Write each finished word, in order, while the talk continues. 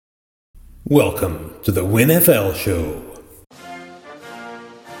Welcome to the WINFL Show.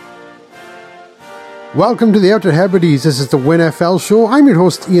 Welcome to the Outer Hebrides. This is the WINFL Show. I'm your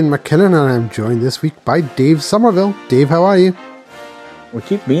host, Ian McKinnon, and I'm joined this week by Dave Somerville. Dave, how are you? We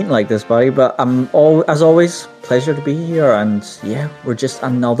keep meeting like this, buddy, but as always, pleasure to be here, and yeah, we're just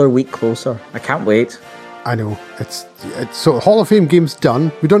another week closer. I can't wait. I know. It's so Hall of Fame game's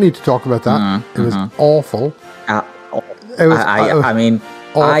done. We don't need to talk about that. It was awful.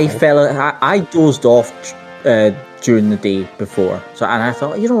 I dozed off during the day before, and I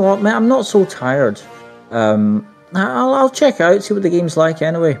thought, you know what, man, I'm not so tired. I'll check out, see what the game's like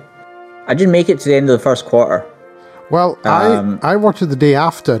anyway. I didn't make it to the end of the first quarter. Well, I watched it the day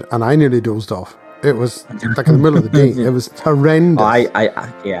after, and I nearly dozed off. It was like in the middle of the day. It was horrendous. I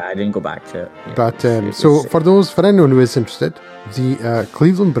didn't go back to it. Yeah, but for anyone who is interested, the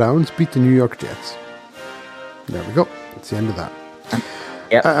Cleveland Browns beat the New York Jets. There we go. That's the end of that.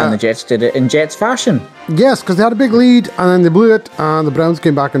 And the Jets did it in Jets fashion. Yes, because they had a big lead, and then they blew it, and the Browns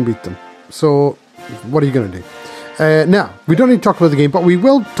came back and beat them. So, what are you going to do? Now, we don't need to talk about the game, but we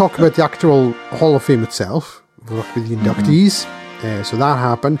will talk about the actual Hall of Fame itself. We'll talk about the inductees. So that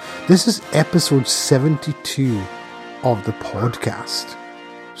happened. This is episode 72 of the podcast.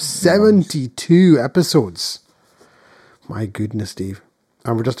 72 episodes. My goodness, Dave.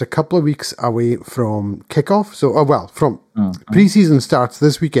 And we're just a couple of weeks away from kickoff. So, preseason starts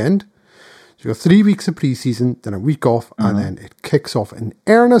this weekend. So you got 3 weeks of preseason, then a week off, and then it kicks off in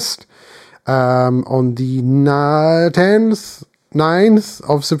earnest on the 9th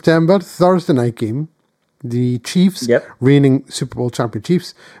of September, Thursday night game. The Chiefs, reigning Super Bowl champion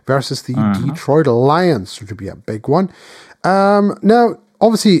Chiefs, versus the Detroit Lions, which would be a big one. Now,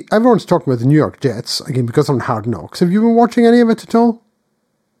 obviously, everyone's talking about the New York Jets, again, because on Hard Knocks. Have you been watching any of it at all?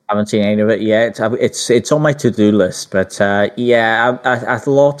 I haven't seen any of it yet. It's on my to-do list, but a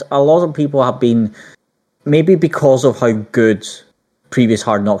lot of people have been, maybe because of how good previous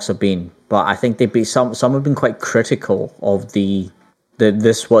Hard Knocks have been, but I think some have been quite critical of this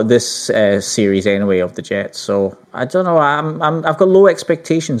series anyway of the Jets. So I don't know. I've got low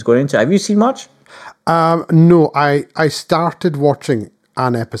expectations going into it. Have you seen much? No, I started watching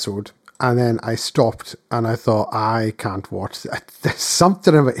an episode and then I stopped and I thought, I can't watch that. There's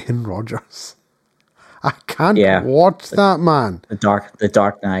something about Aaron Rodgers. I can't watch that, man. The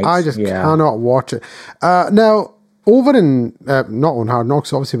Dark Knight. I just cannot watch it. Now, over in not on Hard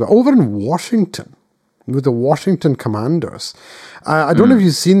Knocks obviously, but over in Washington with the Washington Commanders. I don't know if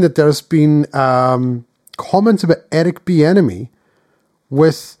you've seen that there's been comments about Eric Bieniemy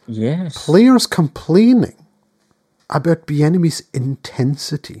with players complaining about Bieniemy's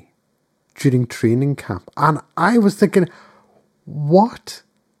intensity during training camp. And I was thinking, what?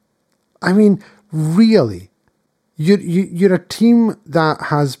 I mean, really? You're a team that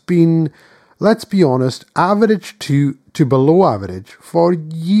has been, let's be honest, average to below average for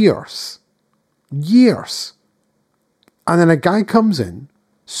years. And then a guy comes in,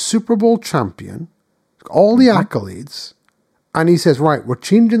 Super Bowl champion, all the accolades, and he says, right, we're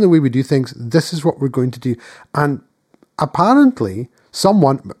changing the way we do things. This is what we're going to do. And apparently,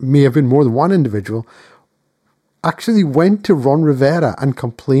 someone, may have been more than one individual, actually went to Ron Rivera and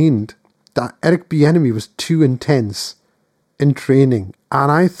complained that Eric Bieniemy was too intense in training.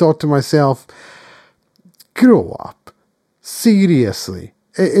 And I thought to myself, grow up. Seriously.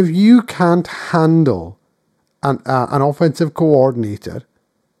 If you can't handle an offensive coordinator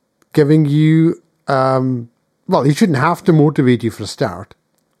giving you, he shouldn't have to motivate you for a start,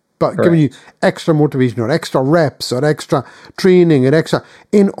 but giving you extra motivation or extra reps or extra training or extra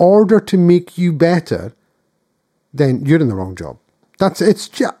in order to make you better, then you're in the wrong job.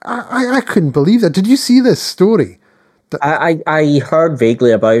 I couldn't believe that. Did you see this story? I heard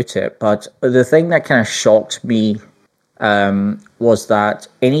vaguely about it, but the thing that kind of shocked me was that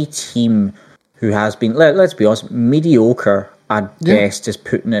any team who has been, let's be honest, mediocre at best, is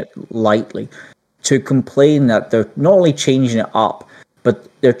putting it lightly, to complain that they're not only changing it up, but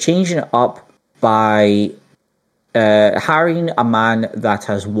they're changing it up by hiring a man that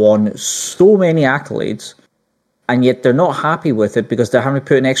has won so many accolades, and yet they're not happy with it because they're having to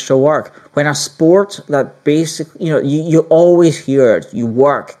put in extra work. When a sport that basically, you always hear it, you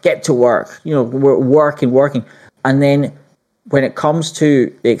work, get to work, we're working. And then when it comes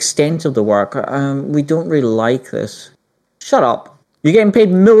to the extent of the work, we don't really like this. Shut up. You're getting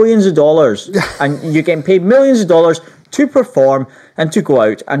paid millions of dollars, and you're getting paid millions of dollars to perform and to go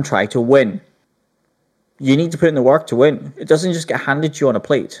out and try to win. You need to put in the work to win. It doesn't just get handed to you on a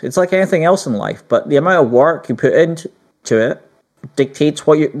plate. It's like anything else in life, but the amount of work you put into it dictates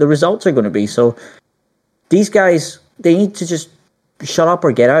what the results are going to be. So these guys, they need to just shut up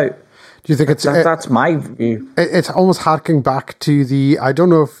or get out. Do you think that's my view? It's almost harking back to I don't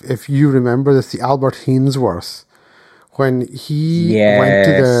know if you remember this, the Albert Hainsworth, when he went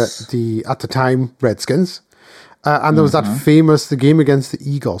to the at the time Redskins, and there was that the game against the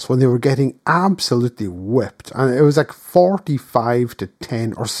Eagles when they were getting absolutely whipped, and it was like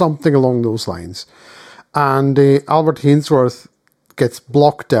 45-10 or something along those lines, and Albert Hainsworth gets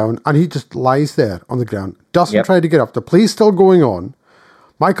blocked down, and he just lies there on the ground, doesn't try to get up. The play's still going on.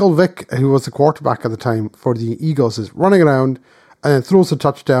 Michael Vick, who was the quarterback at the time for the Eagles, is running around and then throws a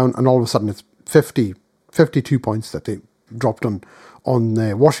touchdown, and all of a sudden it's 52 points that they dropped on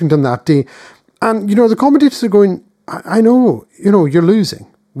Washington that day. And, the commentators are going, I know, you're losing.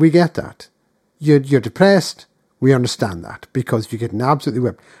 We get that. You're depressed. We understand that because you're getting absolutely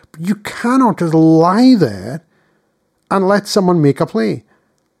whipped. But you cannot just lie there and let someone make a play.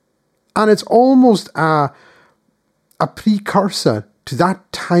 And it's almost a precursor to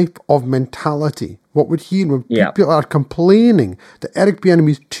that type of mentality. What would he when people are complaining that Eric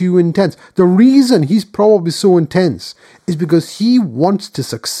Bieniemy is too intense? The reason he's probably so intense is because he wants to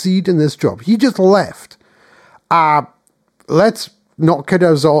succeed in this job. He just left. Let's not kid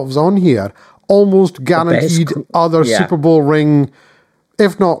ourselves on here. Almost guaranteed other Super Bowl ring.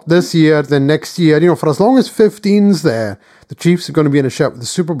 If not this year, then next year. For as long as 15's there, the Chiefs are going to be in a shout with the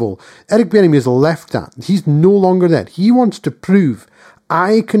Super Bowl. Eric Bieniemy has left that. He's no longer there. He wants to prove,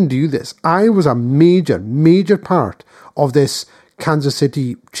 I can do this. I was a major, major part of this Kansas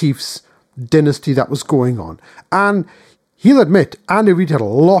City Chiefs dynasty that was going on. And he'll admit, Andy Reid had a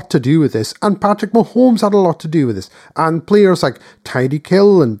lot to do with this, and Patrick Mahomes had a lot to do with this, and players like Tyreek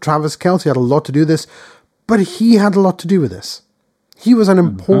Hill and Travis Kelce had a lot to do with this, but he had a lot to do with this. He was an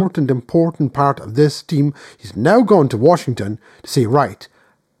important part of this team. He's now gone to Washington to say, right,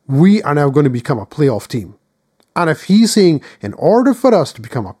 we are now going to become a playoff team. And if he's saying, in order for us to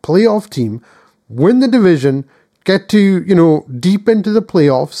become a playoff team, win the division, get to, deep into the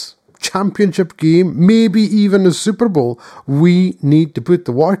playoffs, championship game, maybe even a Super Bowl, we need to put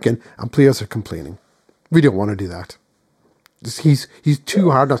the work in, and players are complaining. We don't want to do that. He's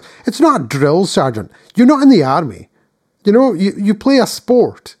too hard on us. It's not a drill sergeant. You're not in the army. You play a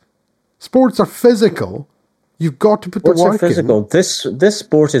sport. Sports are physical. You've got to put the work in. Sports are physical. This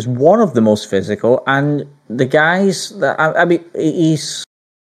sport is one of the most physical, and the guys.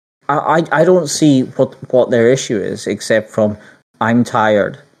 I don't see what their issue is, except from I'm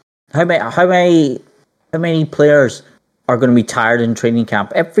tired. How many players are going to be tired in training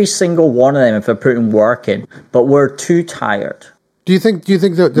camp? Every single one of them, if they're putting work in, but we're too tired. Do you think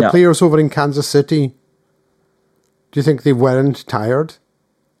that the players over in Kansas City? Do you think they weren't tired?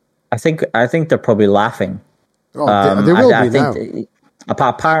 I think they're probably laughing. Oh, they will be now.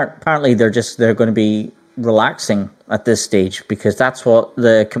 Apparently, they're going to be relaxing at this stage because that's what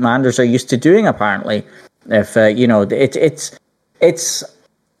the Commanders are used to doing. Apparently, if it's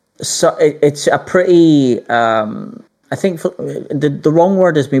a pretty. I think the wrong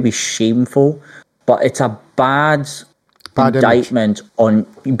word is maybe shameful, but it's a bad indictment on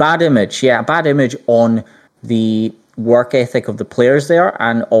bad image. Yeah, a bad image on the work ethic of the players there,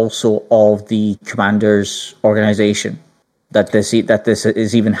 and also of the Commanders organization that this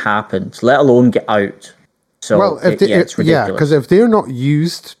has even happened, let alone get out. So it's ridiculous. Because if they're not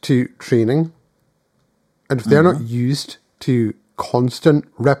used to training, and if they're not used to constant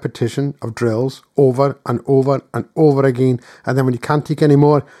repetition of drills over and over and over again, and then when you can't take any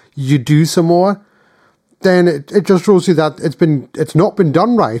more, you do some more, then it just shows you that it's not been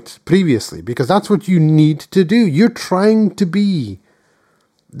done right previously, because that's what you need to do. You're trying to be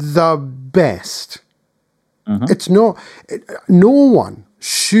the best. It's no one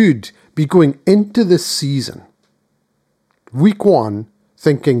should be going into this season, week one,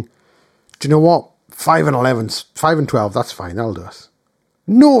 thinking, do you know what? 5-11, 5-12, that's fine, that'll do us.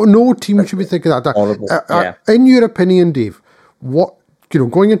 No team should be thinking that. In your opinion, Dave, what,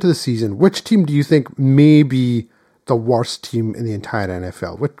 going into the season, which team do you think may be the worst team in the entire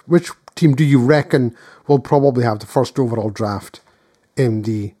NFL? Which team do you reckon will probably have the first overall draft in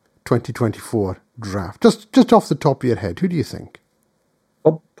the 2024 draft? Just off the top of your head, who do you think?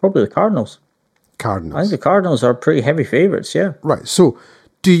 Well, probably the Cardinals. I think the Cardinals are pretty heavy favorites, yeah. Right, so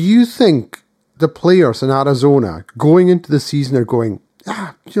do you think the players in Arizona going into the season are going,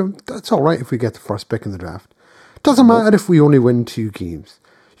 that's all right if we get the first pick in the draft. Doesn't matter if we only win 2 games.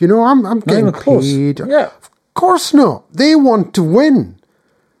 I'm getting paid. Yeah. Of course not. They want to win.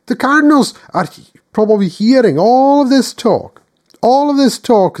 The Cardinals are probably hearing all of this talk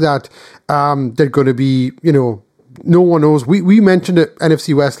that they're going to be, no one knows. We mentioned it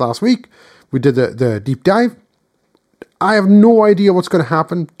NFC West last week. We did the deep dive. I have no idea what's going to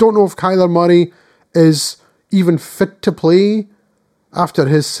happen. Don't know if Kyler Murray is even fit to play after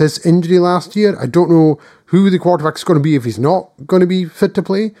his injury last year. I don't know who the quarterback's going to be if he's not going to be fit to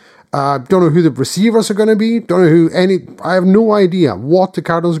play. Don't know who the receivers are going to be. Don't know I have no idea what the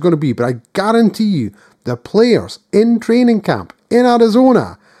Cardinals are going to be, but I guarantee you the players in training camp in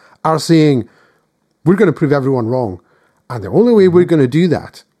Arizona are saying, we're going to prove everyone wrong. And the only way we're going to do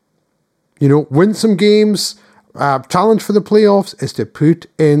that, win some games, challenge for the playoffs, is to put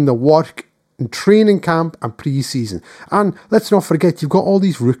in the work in training camp and pre-season. And let's not forget, you've got all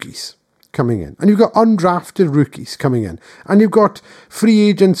these rookies coming in, and you've got undrafted rookies coming in, and you've got free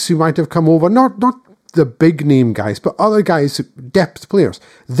agents who might have come over, not the big name guys, but other guys, depth players.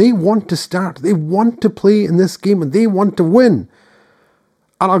 They want to start, they want to play in this game, and they want to win.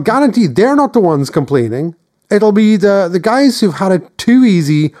 And I'll guarantee they're not the ones complaining. It'll be the guys who've had it too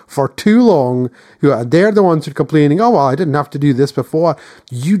easy for too long, they're the ones who are complaining, oh, well, I didn't have to do this before.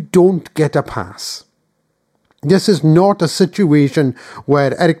 You don't get a pass. This is not a situation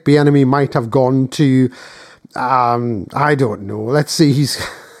where Eric Bieniemy might have gone to, I don't know, let's see,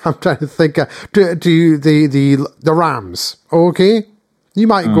 I'm trying to think, to the Rams, okay? You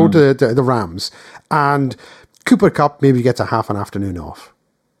might go to the Rams, and Cooper Kupp maybe gets a half an afternoon off.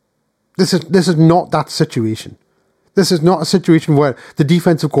 This is not that situation. This is not a situation where the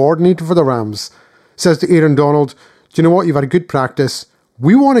defensive coordinator for the Rams says to Aaron Donald, do you know what, you've had a good practice,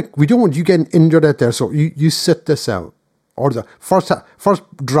 we don't want you getting injured out there, so you sit this out. Or the first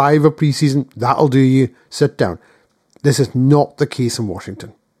drive of preseason, that'll do you, sit down. This is not the case in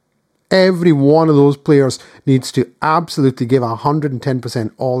Washington. Every one of those players needs to absolutely give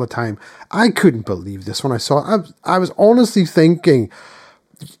 110% all the time. I couldn't believe this when I saw it. I was honestly thinking,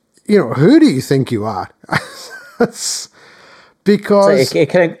 who do you think you are? Because so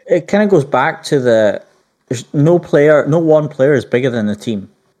it kind of goes back to there's no one player is bigger than the team.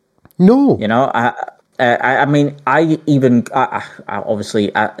 No, I mean,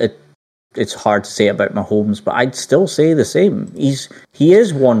 obviously it's hard to say about Mahomes, but I'd still say the same. He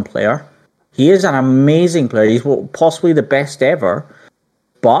is one player. He is an amazing player. He's possibly the best ever.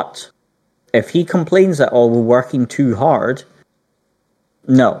 But if he complains that we're working too hard,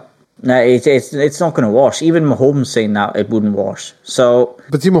 no, it's not going to wash. Even Mahomes saying that, it wouldn't wash. So,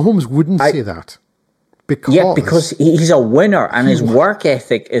 but see, Mahomes wouldn't say that. Because he's a winner and his work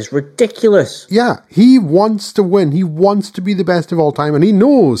ethic is ridiculous. Yeah, he wants to win. He wants to be the best of all time. And he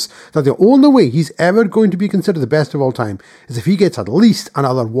knows that the only way he's ever going to be considered the best of all time is if he gets at least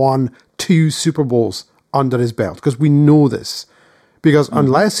another 1-2 Super Bowls under his belt. Because we know this. Because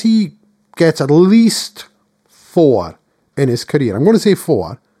unless he gets at least 4 in his career, I'm going to say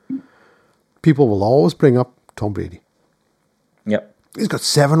 4, people will always bring up Tom Brady. Yep. He's got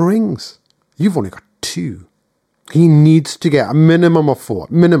 7 rings. You've only got 2. He needs to get a minimum of 4.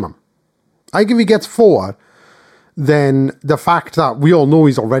 Minimum. I think if he gets 4, then the fact that we all know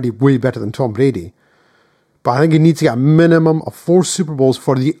he's already way better than Tom Brady, but I think he needs to get a minimum of 4 Super Bowls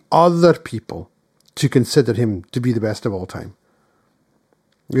for the other people to consider him to be the best of all time.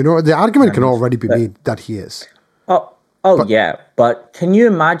 The argument can already be made that he is. Yeah. But can you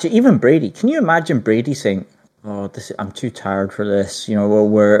imagine, even Brady, can you imagine Brady saying, I'm too tired for this.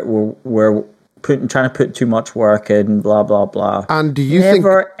 We're trying to put too much work in, blah, blah, blah. And do you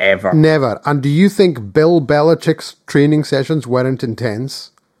Never, ever. Never. And do you think Bill Belichick's training sessions weren't intense?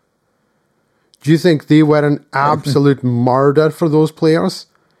 Do you think they were an absolute murder for those players?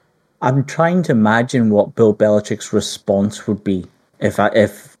 I'm trying to imagine what Bill Belichick's response would be if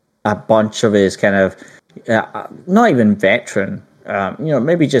a bunch of his kind of, not even veteran,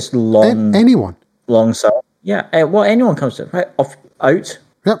 maybe just anyone. Long side. Yeah, anyone comes to, right, out.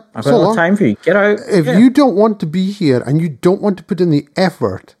 Yep, I've got no time for you. Get out. If you don't want to be here and you don't want to put in the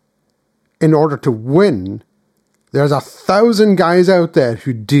effort in order to win, there's 1,000 guys out there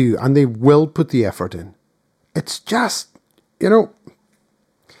who do, and they will put the effort in. It's just, I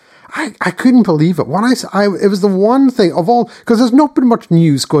couldn't believe it. When it was the one thing of all, because there's not been much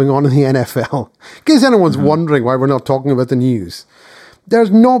news going on in the NFL. In case anyone's wondering why we're not talking about the news.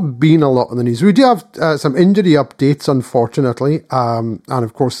 There's not been a lot in the news. We do have some injury updates, unfortunately. And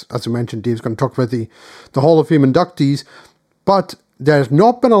of course, as we mentioned, Dave's going to talk about the Hall of Fame inductees. But there's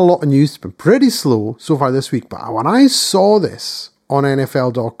not been a lot of news. It's been pretty slow so far this week. But when I saw this on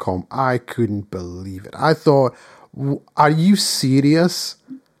NFL.com, I couldn't believe it. I thought, are you serious?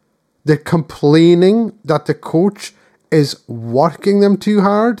 They're complaining that the coach is working them too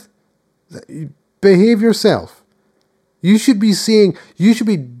hard? Behave yourself. You should be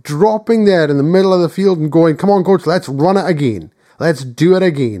dropping there in the middle of the field and going, come on, coach, let's run it again. Let's do it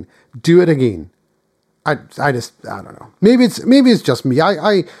again. Do it again. I don't know. Maybe it's just me.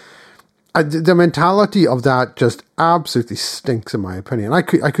 The mentality of that just absolutely stinks, in my opinion. I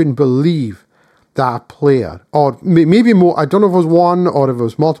couldn't believe that a player, or maybe more, I don't know if it was one or if it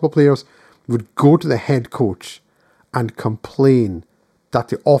was multiple players, would go to the head coach and complain that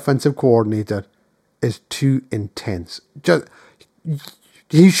the offensive coordinator is too intense.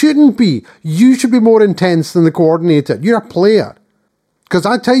 He shouldn't be. You should be more intense than the coordinator. You're a player. Because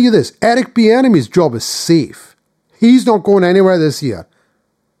I tell you this, Eric Bieniemy's job is safe. He's not going anywhere this year.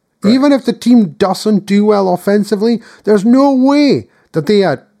 Right. Even if the team doesn't do well offensively, there's no way that they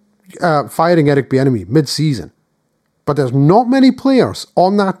are firing Eric Bieniemy mid-season. But there's not many players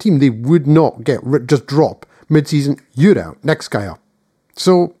on that team they would not just drop mid-season. You're out. Next guy up.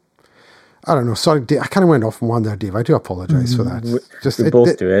 So, I don't know. Sorry, Dave, I kind of went off on one there, Dave. I do apologise for that. We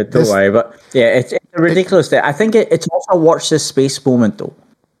both do it. Don't worry. But yeah, it's ridiculous. I think it's also a watch this space moment, though.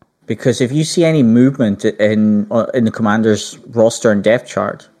 Because if you see any movement in the Commanders' roster and depth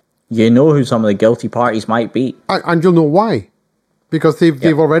chart, you know who some of the guilty parties might be. And you'll know why. Because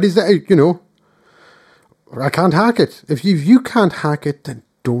they've already said, I can't hack it. If you can't hack it, then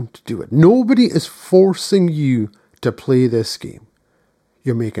don't do it. Nobody is forcing you to play this game.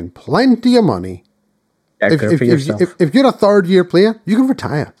 You're making plenty of money. Yeah, if you're a third-year player, you can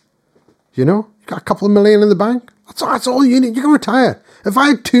retire. You got a couple of million in the bank. That's all you need. You can retire. If I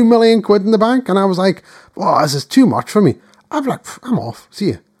had 2 million quid in the bank and I was like, "Oh, this is too much for me," I'd be like, "I'm off. See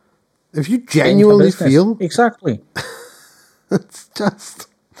you." If you genuinely feel exactly, it's just,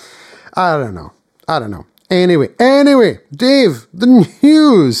 I don't know. Anyway, Dave, the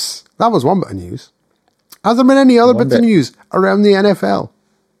news. That was one bit of news. Has there been any other bits of news around the NFL?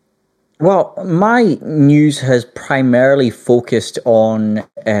 Well, my news has primarily focused on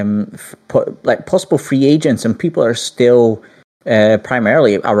possible free agents, and people are still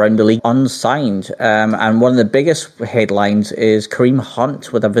primarily around the league unsigned. And one of the biggest headlines is Kareem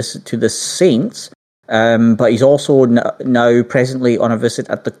Hunt with a visit to the Saints, but he's also now presently on a visit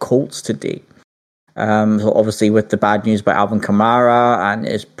at the Colts today. So obviously with the bad news by Alvin Kamara and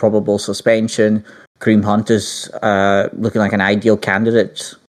his probable suspension, Kareem Hunt is looking like an ideal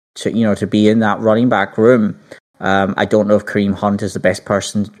candidate to be in that running back room. I don't know if Kareem Hunt is the best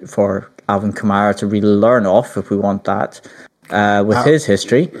person for Alvin Kamara to really learn off, if we want that, with his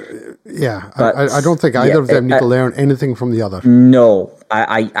history. Yeah, but, I don't think either of them need to learn anything from the other. No,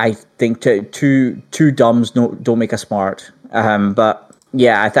 I think two dumbs don't make a smart. But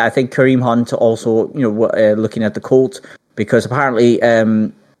yeah, I think Kareem Hunt also, looking at the Colts, because apparently,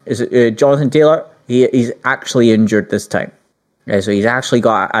 is it Jonathan Taylor? He's actually injured this time. So he's actually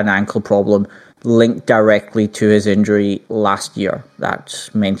got an ankle problem linked directly to his injury last year. That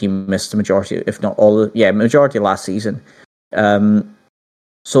meant he missed the majority, if not all, majority of last season.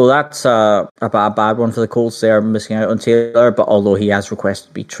 So that's a bad one for the Colts. They're missing out on Taylor, but although he has requested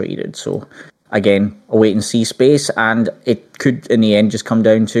to be traded. So again, a wait and see space, and it could in the end just come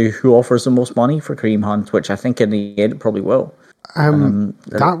down to who offers the most money for Kareem Hunt, which I think in the end it probably will.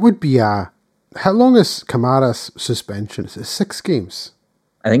 That would be how long is Kamara's suspension? Is it 6 games?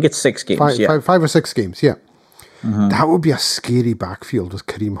 I think it's 6 games. Five or 6 games, yeah. Mm-hmm. That would be a scary backfield with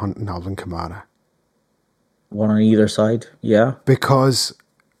Kareem Hunt and Alvin Kamara. One on either side, yeah. Because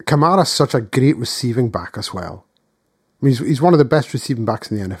Kamara's such a great receiving back as well. I mean, he's one of the best receiving backs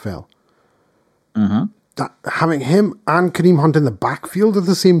in the NFL. Mm-hmm. That having him and Kareem Hunt in the backfield at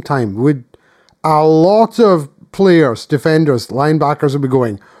the same time would, a lot of players, defenders, linebackers would be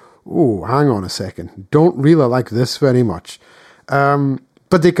going, "Oh, hang on a second, don't really like this very much."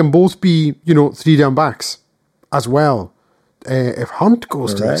 But they can both be, 3 down backs as well. If Hunt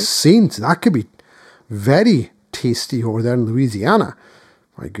goes to the Saints, that could be very tasty over there in Louisiana.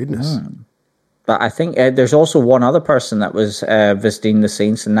 My goodness. But I think there's also one other person that was visiting the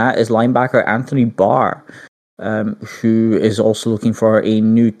Saints, and that is linebacker Anthony Barr, who is also looking for a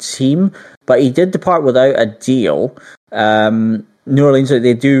new team. But he did depart without a deal. New Orleans,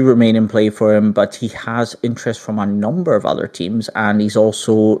 they do remain in play for him, but he has interest from a number of other teams, and he's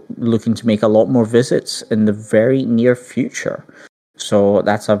also looking to make a lot more visits in the very near future. So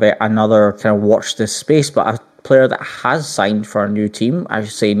that's another kind of watch this space. But a player that has signed for a new team, I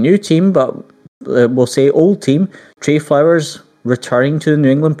should say new team, but we'll say old team, Trey Flowers, returning to the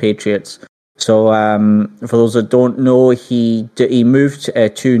New England Patriots. So for those that don't know, he moved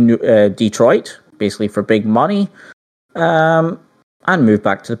to Detroit, basically for big money, and moved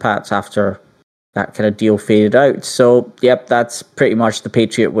back to the Pats after that kind of deal faded out. So, yep, that's pretty much the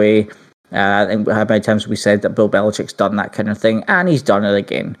Patriot way. And how many times we said that Bill Belichick's done that kind of thing, and he's done it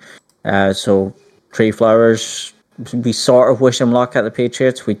again. So Trey Flowers we sort of wish him luck at the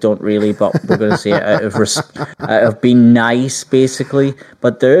Patriots. We don't really, but we're going to say it out of being nice, basically.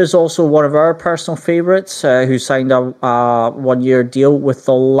 But there is also one of our personal favourites who signed a 1-year deal with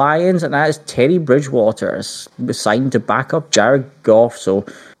the Lions, and that is Teddy Bridgewater, signed to back up Jared Goff. So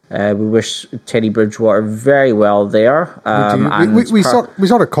we wish Teddy Bridgewater very well there. We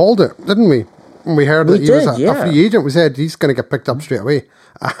sort of called it, didn't we? When we heard that he was a free agent, we said he's going to get picked up straight away.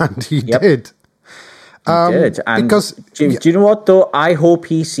 And he did. He did. And because, do you know what, though? I hope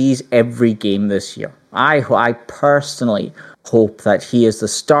he sees every game this year. I personally hope that he is the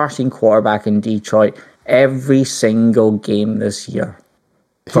starting quarterback in Detroit every single game this year.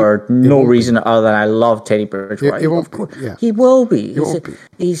 For no reason other than I love Teddy Bridgewater. He will be.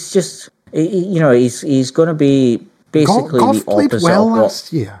 He's just, he's going to be basically Goff the opposite played well of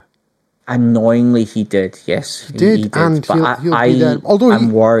last year. Annoyingly, he did. Yes, he did. And but he'll be there.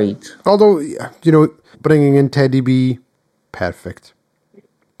 I'm worried. Although, bringing in Teddy B, perfect.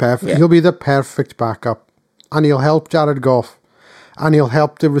 Yeah. He'll be the perfect backup. And he'll help Jared Goff. And he'll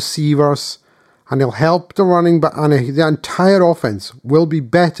help the receivers. And he'll help the running back. And the entire offense will be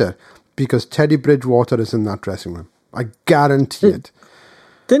better because Teddy Bridgewater is in that dressing room. I guarantee it.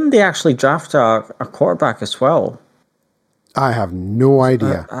 Didn't they actually draft a quarterback as well? I have no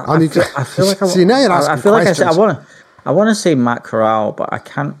idea. I feel like I want to say Matt Corral, but I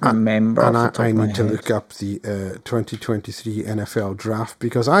can't remember. And I need to look up the 2023 NFL draft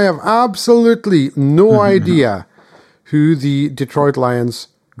because I have absolutely no idea who the Detroit Lions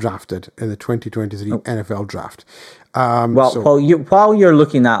drafted in the 2023 NFL draft. While you're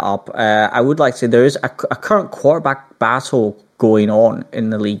looking that up, I would like to say there is a current quarterback battle going on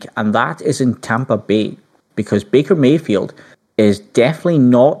in the league, and that is in Tampa Bay. Because Baker Mayfield is definitely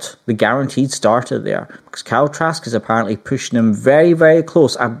not the guaranteed starter there. Because Kyle Trask is apparently pushing him very, very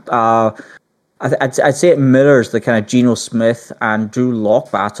close. I'd say it mirrors the kind of Geno Smith and Drew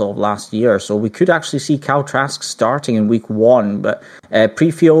Lock battle of last year. So we could actually see Kyle Trask starting in week 1. But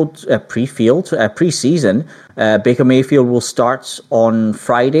pre-season, Baker Mayfield will start on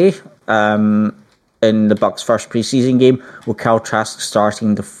Friday. In the Bucs' first preseason game, with Kyle Trask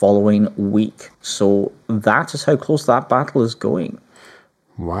starting the following week. So that is how close that battle is going.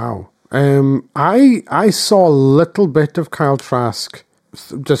 Wow. I saw a little bit of Kyle Trask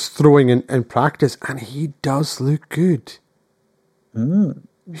just throwing in practice, and he does look good.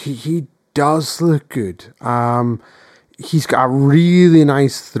 He does look good. He's got a really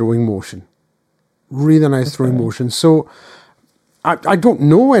nice throwing motion. So I don't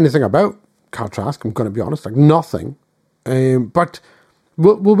know anything about Kyle Trask, I'm going to be honest, nothing. But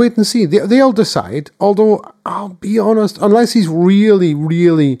we'll wait and see. They'll decide. Although, I'll be honest, unless he's really,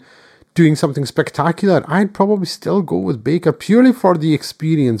 really doing something spectacular, I'd probably still go with Baker, purely for the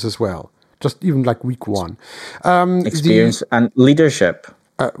experience as well. Just even week 1. Experience and leadership.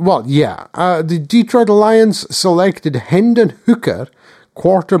 The Detroit Lions selected Hendon Hooker,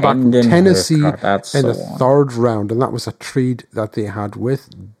 quarterback from Tennessee, in the 3rd round, and that was a trade that they had with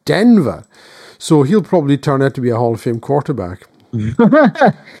Denver. So he'll probably turn out to be a Hall of Fame quarterback.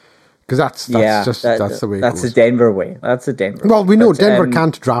 Because that's the way it goes. That's the Denver way. Well, we know Denver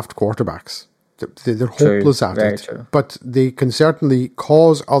can't draft quarterbacks. They're hopeless at it. True. But they can certainly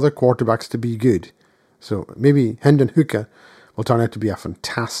cause other quarterbacks to be good. So maybe Hendon Hooker will turn out to be a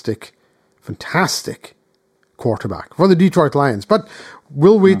fantastic quarterback for the Detroit Lions. But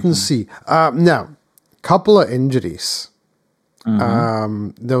we'll wait and see. Now, couple of injuries.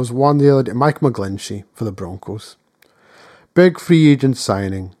 There was one the other day, Mike McGlinchey for the Broncos. Big free agent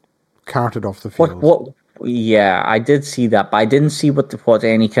signing, carted off the field. Yeah, I did see that, but I didn't see what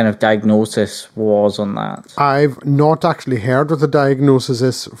any kind of diagnosis was on that. I've not actually heard what the diagnosis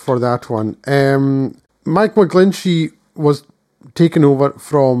is for that one. Mike McGlinchey was taken over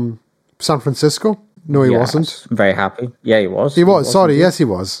from San Francisco. No, he wasn't. I'm very happy. Yeah, he was. He was. Sorry, yes, he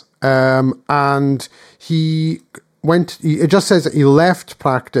was. And he went. It just says that he left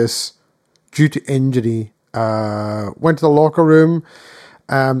practice due to injury. Went to the locker room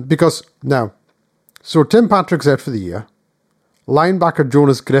because now. So Tim Patrick's out for the year. Linebacker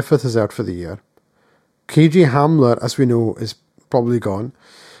Jonas Griffith is out for the year. KJ Hamler, as we know, is probably gone.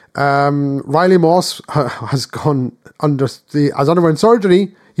 Riley Moss has underwent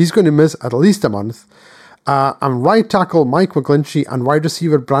surgery. He's going to miss at least a month. And right tackle Mike McGlinchey and wide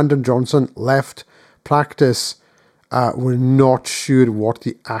receiver Brandon Johnson left practice. We're not sure what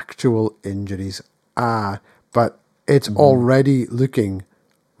the actual injuries are, but it's already looking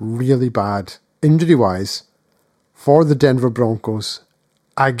really bad injury-wise for the Denver Broncos.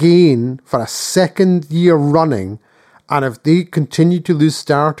 Again, for a second year running, and if they continue to lose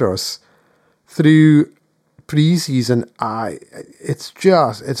starters through preseason,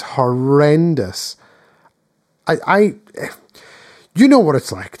 it's horrendous. You know what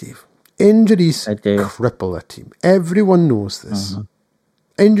it's like, Dave. Injuries cripple a team. Everyone knows this.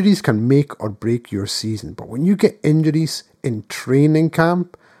 Injuries can make or break your season, but when you get injuries in training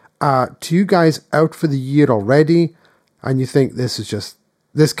camp, two guys out for the year already, and you think this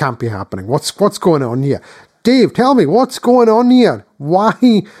can't be happening. What's going on here? Dave, tell me what's going on here.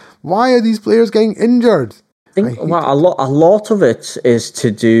 Why are these players getting injured? I think a lot of it is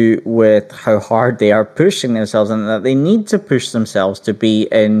to do with how hard they are pushing themselves, and that they need to push themselves to be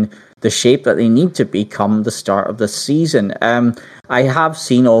in the shape that they need to be come the start of the season. I have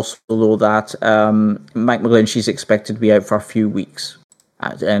seen also, though, that Mike McGlinchey's expected to be out for a few weeks,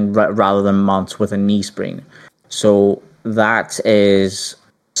 and rather than months, with a knee sprain. So that is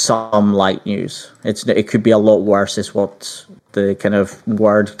some light news. It could be a lot worse, is what the kind of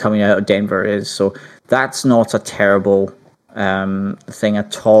word coming out of Denver is. So that's not a terrible thing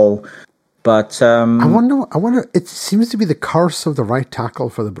at all. But I wonder. It seems to be the curse of the right tackle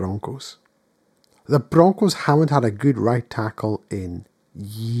for the Broncos. The Broncos haven't had a good right tackle in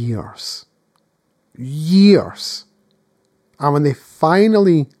years. And when they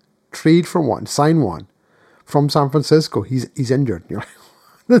finally sign one from San Francisco, he's injured. You're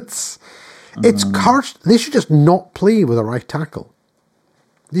like, it's cursed. They should just not play with a right tackle.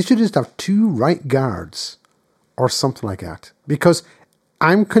 They should just have two right guards or something like that. Because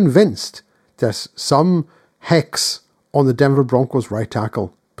I'm convinced there's some hex on the Denver Broncos right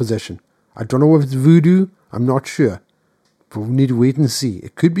tackle position. I don't know if it's voodoo. I'm not sure. But we need to wait and see.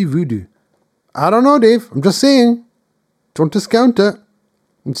 It could be voodoo. I don't know, Dave. I'm just saying. Don't discount it.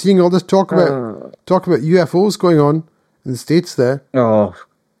 I'm seeing all this talk about UFOs going on in the States there. Oh.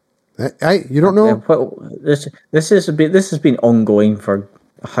 Hey, you don't know? Well, this has been ongoing for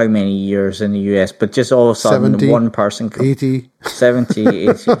how many years in the US, but just all of a sudden 70, one person 80 70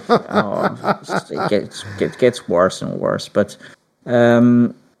 80 it gets worse and worse. But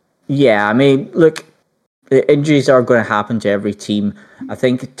yeah, I mean, look, the injuries are going to happen to every team. I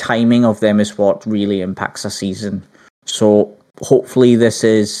think timing of them is what really impacts a season. So hopefully this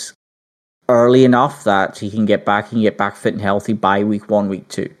is early enough that he can get back fit and healthy by week 1, week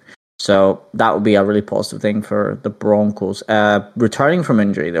 2. So that would be a really positive thing for the Broncos. Returning from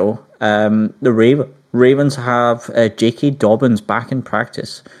injury, though, the Ravens have J.K. Dobbins back in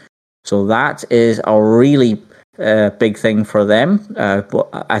practice. So that is a really big thing for them.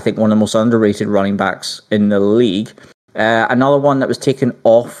 I think one of the most underrated running backs in the league. Another one that was taken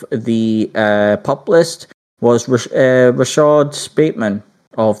off the PUP list was Rashad Bateman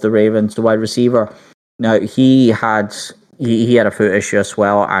of the Ravens, the wide receiver. Now, he had a foot issue as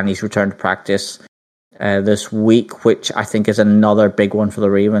well, and he's returned to practice this week, which I think is another big one for the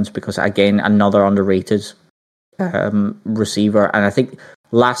Ravens because, again, another underrated receiver. And I think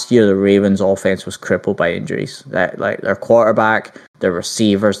last year the Ravens' offense was crippled by injuries. Like their quarterback, their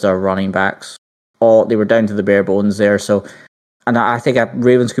receivers, their running backs, they were down to the bare bones there. So, and I think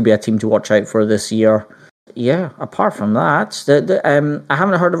Ravens could be a team to watch out for this year. Yeah, apart from that, I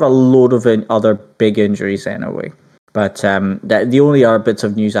haven't heard of a load of other big injuries anyway. But the only other bits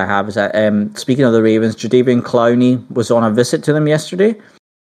of news I have is that, speaking of the Ravens, Jadeveon Clowney was on a visit to them yesterday.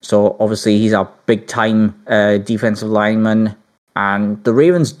 So obviously he's a big-time defensive lineman. And the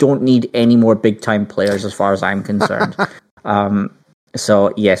Ravens don't need any more big-time players as far as I'm concerned.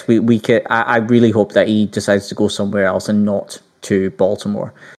 So yes, we could. I really hope that he decides to go somewhere else and not to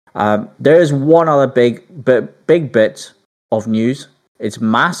Baltimore. There is one other big bit of news. It's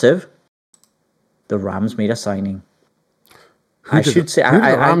massive. The Rams made a signing. I shouldn't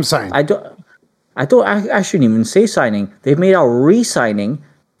even say signing. They've made a re-signing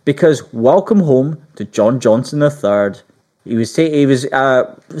because welcome home to John Johnson III. He was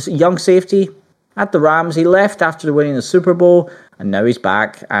a young safety at the Rams. He left after winning the Super Bowl, and now he's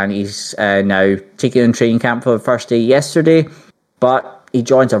back, and he's now taking in training camp for the first day yesterday. But he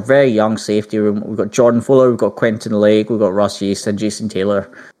joins a very young safety room. We've got Jordan Fuller, we've got Quentin Lake, we've got Russ Yeast, and Jason Taylor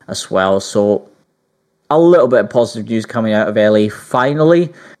as well. So a little bit of positive news coming out of LA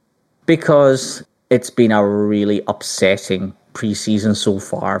finally, because it's been a really upsetting preseason so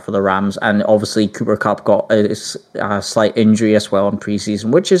far for the Rams, and obviously Cooper Kupp got a slight injury as well in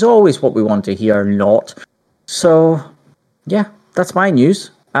preseason, which is always what we want to hear, not. So yeah, that's my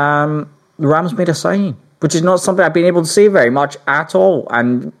news. The Rams made a signing, which is not something I've been able to say very much at all,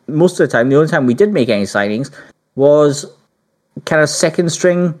 and most of the time, the only time we did make any signings was kind of second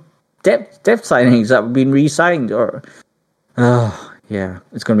string depth signings that have been re-signed. Yeah,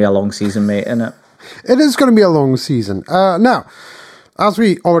 it's going to be a long season, mate, isn't it? It is going to be a long season. Now, as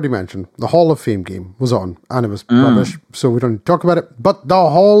we already mentioned, the Hall of Fame game was on, and it was rubbish, so we don't need to talk about it. But the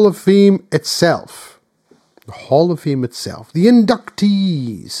Hall of Fame itself, the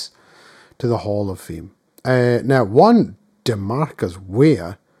inductees to the Hall of Fame. Now, one, DeMarcus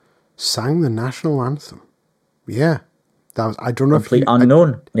Ware sang the national anthem. Yeah. That was, I don't know complete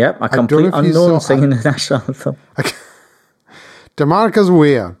unknown. A complete unknown singing the national anthem. DeMarcus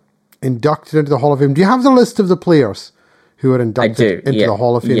Ware, inducted into the Hall of Fame. Do you have the list of the players who are inducted into the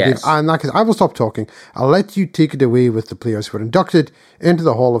Hall of Fame? Yes. And in that case, I will stop talking. I'll let you take it away with the players who were inducted into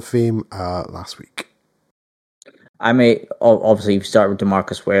the Hall of Fame last week. Obviously, you start with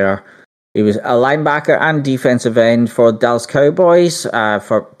DeMarcus Ware. He was a linebacker and defensive end for the Dallas Cowboys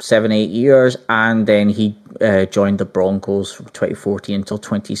for 7-8 years, and then he joined the Broncos from 2014 until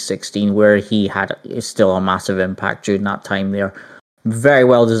 2016, where he had still a massive impact during that time there. Very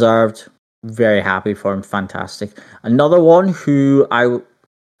well deserved. Very happy for him. Fantastic. Another one who I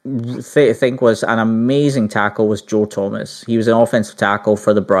think was an amazing tackle was Joe Thomas. He was an offensive tackle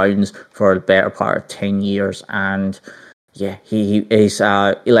for the Browns for the better part of 10 years, and yeah, he's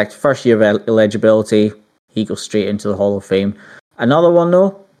elected first year of eligibility. He goes straight into the Hall of Fame. Another one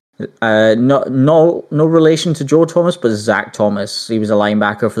though, no relation to Joe Thomas, but Zach Thomas. He was a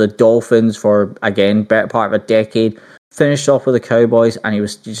linebacker for the Dolphins for, again, better part of a decade. Finished off with the Cowboys, and he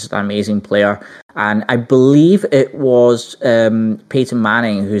was just an amazing player. And I believe it was Peyton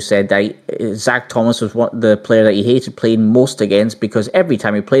Manning who said that Zach Thomas was the player that he hated playing most against, because every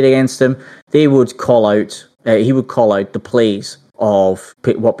time he played against him, they would call out. He would call out the plays of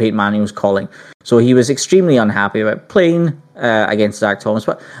what Peyton Manning was calling. So he was extremely unhappy about playing against Zach Thomas.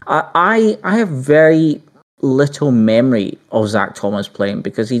 But I have very little memory of Zach Thomas playing,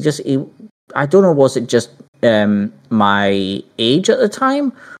 because I don't know, was it just my age at the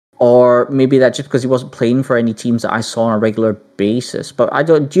time, or maybe that just because he wasn't playing for any teams that I saw on a regular basis. But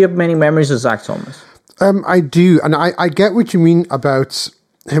do you have many memories of Zach Thomas? I do, and I get what you mean about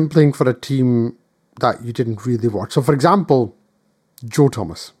him playing for a team that you didn't really watch. So, for example, Joe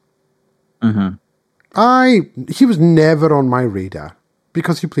Thomas. Mm-hmm. He was never on my radar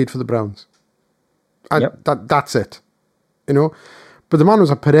because he played for the Browns. That's it, you know. But the man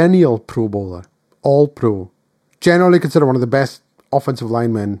was a perennial Pro Bowler, All Pro, generally considered one of the best offensive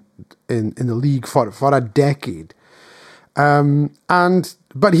linemen in the league for a decade.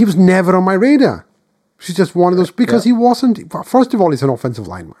 But he was never on my radar. He's just one of those, because he wasn't. First of all, he's an offensive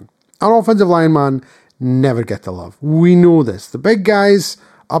lineman. An offensive lineman never get the love. We know this. The big guys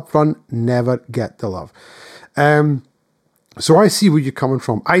up front never get the love. So I see where you're coming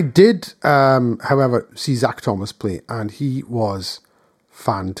from. I did, however, see Zach Thomas play, and he was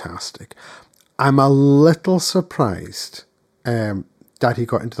fantastic. I'm a little surprised that he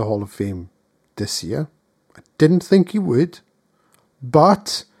got into the Hall of Fame this year. I didn't think he would,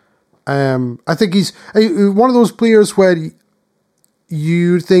 but I think he's one of those players where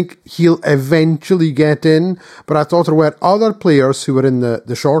you think he'll eventually get in, but I thought there were other players who were in the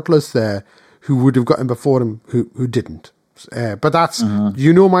shortlist there who would have gotten before him who didn't. But that's,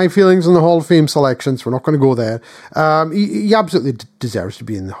 you know, my feelings on the Hall of Fame selections. We're not going to go there. He absolutely deserves to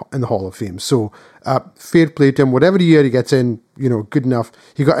be in the Hall of Fame. So fair play to him. Whatever year he gets in, you know, good enough.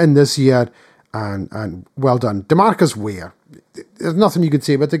 He got in this year, and well done. DeMarcus Ware. There's nothing you could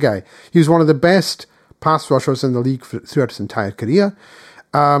say about the guy. He was one of the best pass rushers in the league throughout his entire career.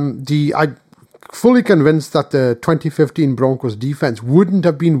 I'm fully convinced that the 2015 Broncos defense wouldn't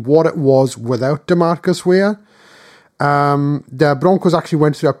have been what it was without DeMarcus Ware. The Broncos actually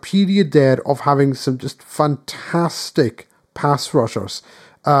went through a period there of having some just fantastic pass rushers.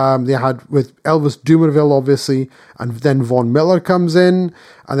 They had with Elvis Dumervil, obviously, and then Von Miller comes in,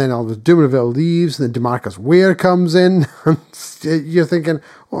 and then Elvis Dumervil leaves, and then DeMarcus Ware comes in. And you're thinking,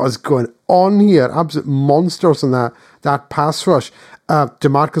 what is going on here? Absolute monsters in that pass rush.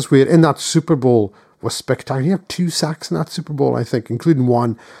 DeMarcus Ware in that Super Bowl was spectacular. He had 2 sacks in that Super Bowl, I think, including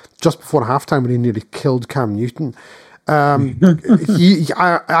one just before halftime when he nearly killed Cam Newton. I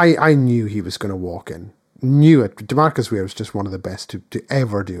knew he was going to walk in. Knew it. DeMarcus Ware was just one of the best to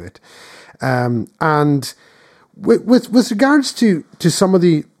ever do it. And with regards to some of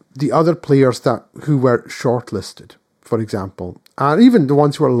the other players who were shortlisted, for example, and even the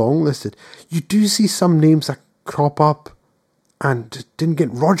ones who were long-listed, you do see some names that crop up and didn't get.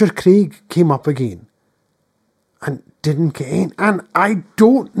 Roger Craig came up again and didn't get in. And I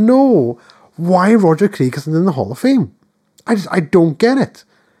don't know why Roger Craig isn't in the Hall of Fame. I don't get it.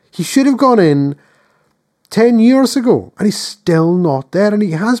 He should have gone in 10 years ago, and he's still not there, and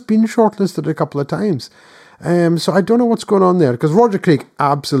he has been shortlisted a couple of times. So I don't know what's going on there, because Roger Craig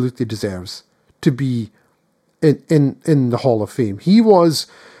absolutely deserves to be in the Hall of Fame. He was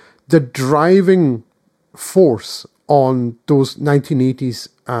the driving force on those 1980s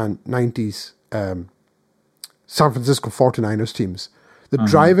and 90s San Francisco 49ers teams. The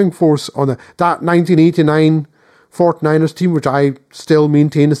driving force on that 1989 49ers team, which I still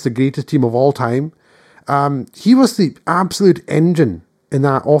maintain is the greatest team of all time. He was the absolute engine in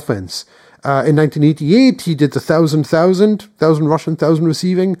that offense. In 1988, he did the 1,000 rushing, 1,000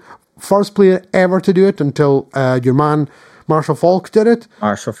 receiving. First player ever to do it until your man Marshall Faulk did it.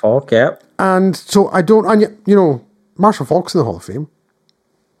 Marshall Faulk, yeah. And so Marshall Faulk's in the Hall of Fame.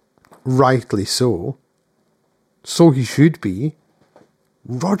 Rightly so. So he should be.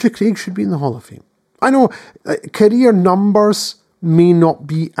 Roger Craig should be in the Hall of Fame. I know career numbers may not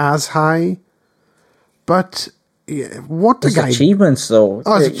be as high, but what the his guy... achievements, though.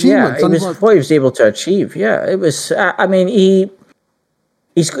 Oh, his achievements. Yeah, it was what he was able to achieve. Yeah, it was... I mean,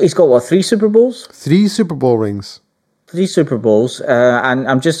 he's got, what, 3 Super Bowls? 3 Super Bowl rings. 3 Super Bowls. And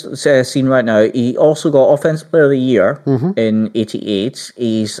I'm just seeing right now, he also got Offensive Player of the Year in 88.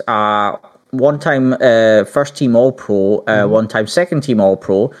 He's one-time first-team All-Pro, one-time second-team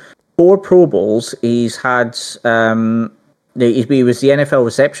All-Pro, 4 Pro Bowls. He's had... he was the NFL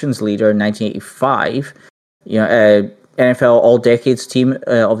receptions leader in 1985. NFL All-Decades team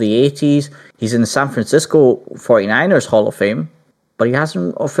of the 80s. He's in the San Francisco 49ers Hall of Fame, but he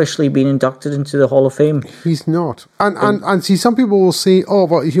hasn't officially been inducted into the Hall of Fame. He's not. And see, some people will say, oh,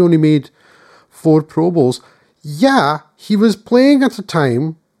 but he only made 4 Pro Bowls. Yeah, he was playing at a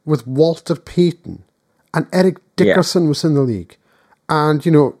time with Walter Payton, and Eric Dickerson was in the league. And,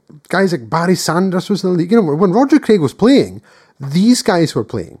 guys like Barry Sanders was in the league. When Roger Craig was playing, these guys were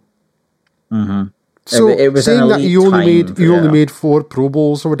playing. Mm-hmm. So it was saying that he only made 4 Pro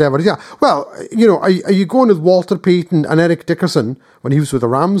Bowls or whatever. Yeah. Well, are you going with Walter Payton and Eric Dickerson when he was with the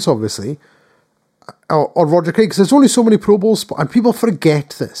Rams, obviously, or Roger Craig? Because there's only so many Pro Bowls, and people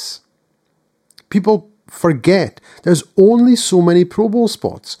forget this. People forget there's only so many Pro Bowl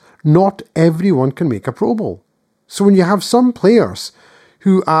spots. Not everyone can make a Pro Bowl. So when you have some players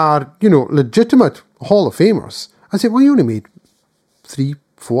who are, legitimate Hall of Famers, I say, well, you only made 3,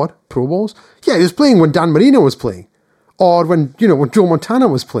 4 Pro Bowls. Yeah, he was playing when Dan Marino was playing, or when Joe Montana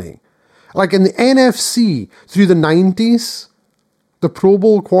was playing. Like in the NFC through the 90s, the Pro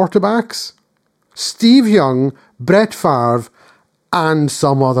Bowl quarterbacks, Steve Young, Brett Favre, and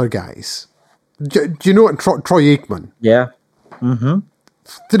some other guys. Do you know what? Troy Aikman. Yeah. Mm-hmm.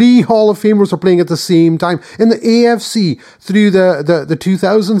 3 Hall of Famers are playing at the same time. In the AFC through the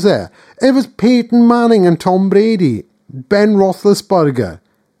 2000s there, it was Peyton Manning and Tom Brady, Ben Roethlisberger,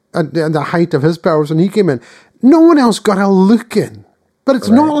 and the height of his powers when he came in. No one else got a look in. But it's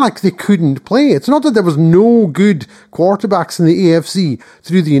not like they couldn't play. It's not that there was no good quarterbacks in the AFC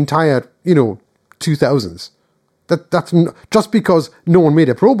through the entire, 2000s. That's just because no one made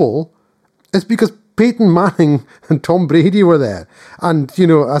a Pro Bowl. It's because Peyton Manning and Tom Brady were there. And,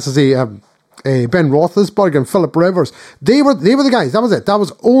 as I say, Ben Roethlisberger and Phillip Rivers, they were the guys. That was it. That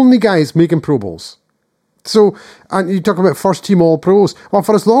was only guys making Pro Bowls. So, and you talk about first-team All-Pros. Well,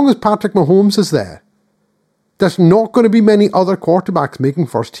 for as long as Patrick Mahomes is there's not going to be many other quarterbacks making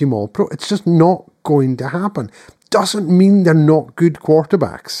first-team All-Pro. It's just not going to happen. Doesn't mean they're not good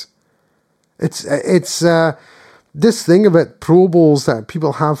quarterbacks. It's this thing about Pro Bowls that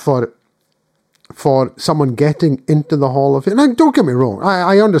people have for someone getting into the Hall of Fame. Now, don't get me wrong,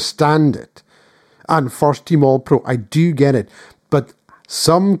 I understand it. And first team All-Pro, I do get it. But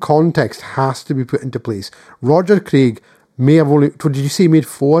some context has to be put into place. Roger Craig may have only... Did you say he made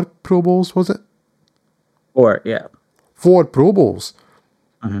 4 Pro Bowls, was it? 4, yeah. 4 Pro Bowls.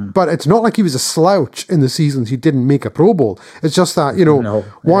 Mm-hmm. But it's not like he was a slouch in the seasons he didn't make a Pro Bowl. It's just that,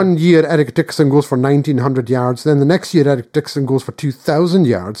 one year Eric Dickerson goes for 1,900 yards, then the next year Eric Dickerson goes for 2,000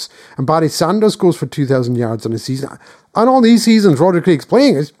 yards, and Barry Sanders goes for 2,000 yards in a season. And all these seasons Roger Craig's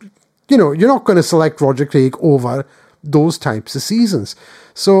playing is, you're not going to select Roger Craig over those types of seasons.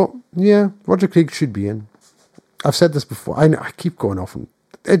 So, yeah, Roger Craig should be in. I've said this before. I keep going off.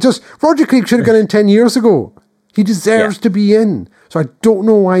 Roger Craig should have gone in 10 years ago. He deserves to be in. So I don't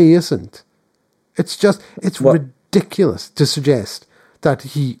know why he isn't. It's ridiculous to suggest that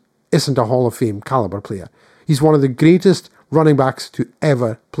he isn't a Hall of Fame caliber player. He's one of the greatest running backs to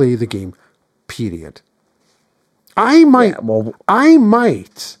ever play the game, period. I might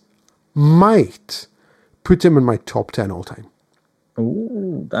put him in my top 10 all time.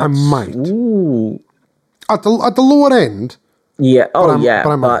 Ooh, I might. Ooh. At the lower end. Yeah. Oh,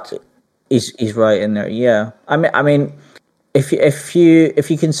 but he's right in there. Yeah. I mean, if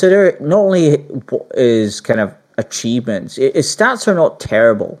you consider not only his kind of achievements, his stats are not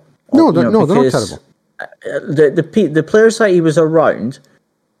terrible. No, they're not terrible. the players that he was around,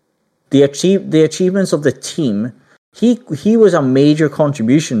 the achievements of the team, he was a major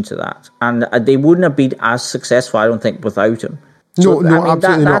contribution to that, and they wouldn't have been as successful, I don't think, without him. So,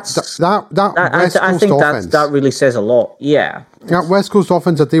 absolutely not. I think that really says a lot. Yeah, that West Coast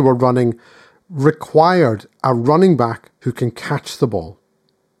offense that they were running required a running back who can catch the ball.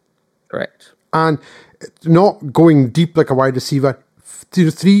 Correct. And not going deep like a wide receiver.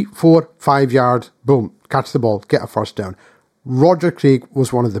 3, 4, 5 yards, boom, catch the ball, get a first down. Roger Craig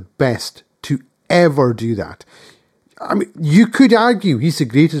was one of the best to ever do that. I mean, you could argue he's the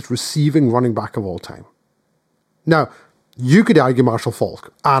greatest receiving running back of all time. Now, you could argue Marshall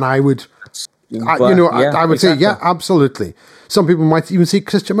Faulk, and I would, I would say, yeah, absolutely. Some people might even say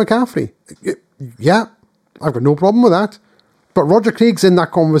Christian McCaffrey. Yeah, I've got no problem with that. But Roger Craig's in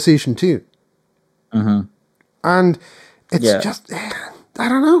that conversation too. Mm-hmm. And it's just, I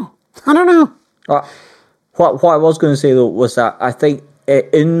don't know. What I was going to say though was that I think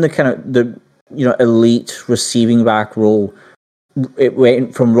in the kind of the elite receiving back role, it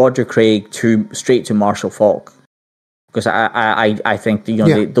went from Roger Craig straight to Marshall Faulk, because I think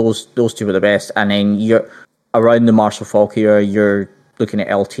those two were the best. And then you're around the Marshall Faulk era, you're looking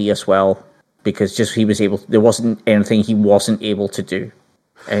at LT as well, because just there wasn't anything he wasn't able to do.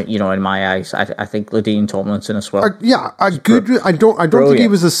 In my eyes, I think LaDainian Tomlinson as well. I don't think he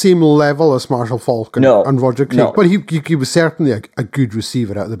was the same level as Marshall Faulk and Roger Craig, but he was certainly a good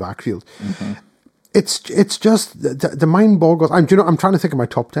receiver out of the backfield. Mm-hmm. It's just the mind boggles. I'm trying to think of my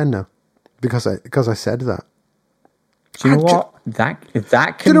top 10 now because I said that. Do you know what? That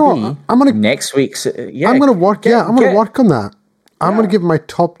can be I'm gonna, next week's. I'm going to work. I'm going to work on that. I'm going to give my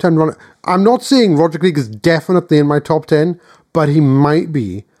top 10 run. I'm not saying Roger Craig is definitely in my top 10. But he might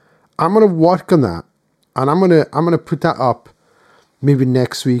be. I'm going to work on that, and I'm going to put that up maybe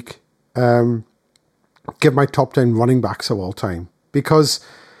next week. Give my top 10 running backs of all time, because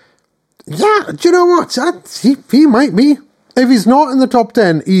do you know what? He might be. If he's not in the top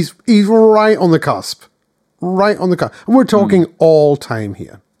 10, he's right on the cusp, right on the cusp. And we're talking all time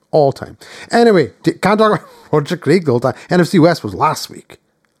here, all time. Anyway, can't talk about Roger Craig the whole time. NFC West was last week.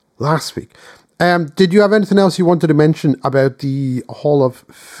 Did you have anything else you wanted to mention about the Hall of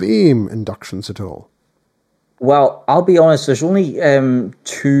Fame inductions at all? Well, I'll be honest, there's only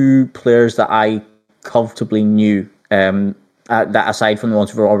 2 players that I comfortably knew, that aside from the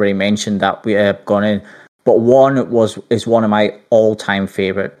ones we've already mentioned that we have gone in. But one is one of my all-time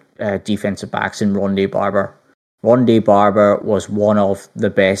favourite defensive backs in Rondé Barber. Rondé Barber was one of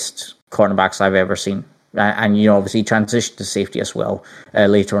the best cornerbacks I've ever seen. And obviously transitioned to safety as well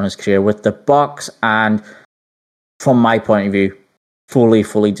later on in his career with the Bucks, and from my point of view,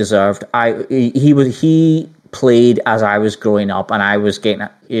 fully deserved. He played as I was growing up, and I was getting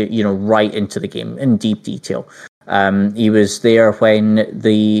right into the game in deep detail. He was there when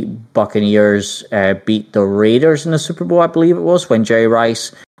the Buccaneers beat the Raiders in the Super Bowl, I believe it was, when Jerry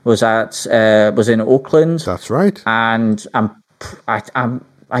Rice was in Oakland. That's right. And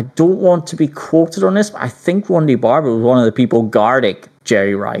I don't want to be quoted on this, but I think Rondé Barber was one of the people guarding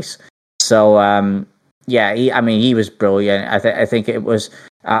Jerry Rice. So, he was brilliant. I think it was.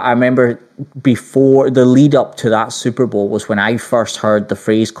 I remember before the lead up to that Super Bowl was when I first heard the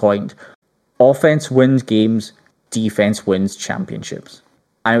phrase coined: "Offense wins games, defense wins championships."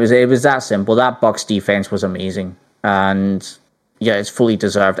 And it was that simple. That Bucs defense was amazing, and it's fully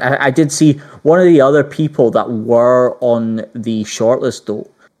deserved. I did see one of the other people that were on the shortlist though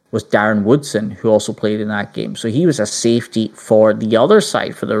was Darren Woodson, who also played in that game. So he was a safety for the other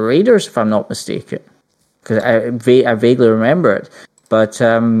side, for the Raiders, if I'm not mistaken, because I vaguely remember it. But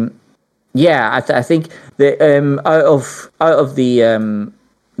I think that out of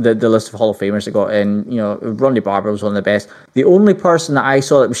the list of Hall of Famers that got in, Rondé Barber was one of the best. The only person that I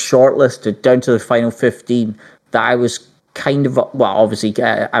saw that was shortlisted down to the final 15 that I was kind of, obviously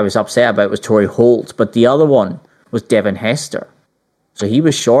I was upset about was Torrey Holt, but the other one was Devin Hester. So he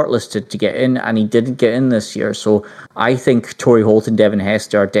was shortlisted to get in, and he didn't get in this year. So I think Torrey Holt and Devin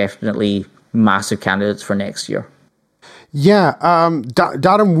Hester are definitely massive candidates for next year. Yeah,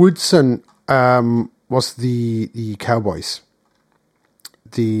 Darren Woodson was the Cowboys.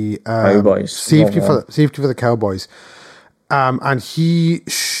 The Cowboys. Safety for the Cowboys. And he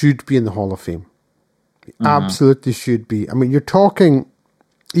should be in the Hall of Fame. He absolutely should be. I mean, you're talking,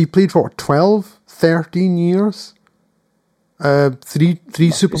 he played for 12, 13 years?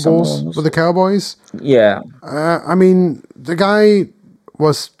 Three Super Bowls with the Cowboys. Yeah. I mean, the guy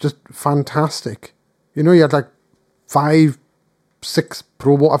was just fantastic. He had like 5, 6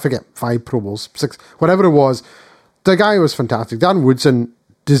 Pro Bowls. I forget, 5 Pro Bowls, 6, whatever it was. The guy was fantastic. Dan Woodson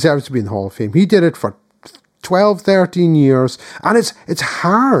deserves to be in the Hall of Fame. He did it for 12, 13 years, and it's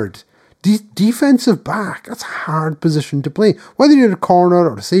hard. Defensive back, that's a hard position to play. Whether you're a corner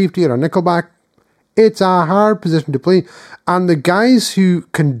or a safety or a nickelback, it's a hard position to play. And the guys who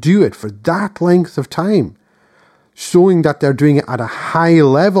can do it for that length of time, showing that they're doing it at a high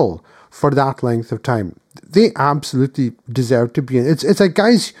level for that length of time, they absolutely deserve to be in. It's like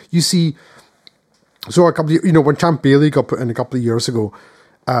guys you see. So a couple of, when Champ Bailey got put in a couple of years ago,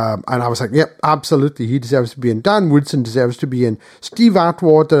 and I was like, yep, absolutely, he deserves to be in. Dan Woodson deserves to be in. Steve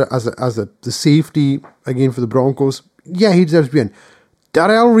Atwater as the safety, again, for the Broncos, yeah, he deserves to be in.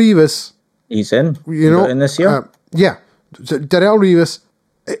 Darrell Revis. He's in. In this year? Yeah. So Darrell Revis,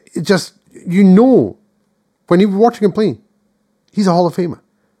 it just, when you're watching him play, he's a Hall of Famer.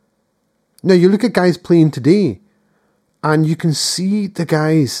 Now, you look at guys playing today, and you can see the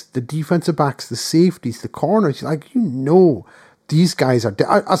guys, the defensive backs, the safeties, the corners, these guys are,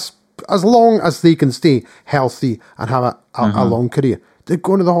 as long as they can stay healthy and have a long career, they're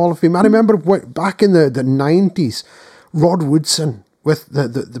going to the Hall of Fame. I remember back in the 90s, Rod Woodson with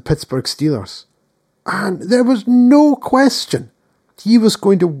the Pittsburgh Steelers. And there was no question he was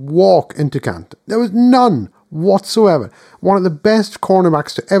going to walk into Canton. There was none whatsoever. One of the best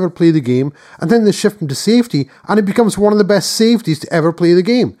cornerbacks to ever play the game, and then they shift him to safety, and he becomes one of the best safeties to ever play the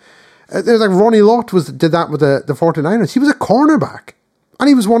game. There's like Ronnie Lott did that with the 49ers. He was a cornerback, and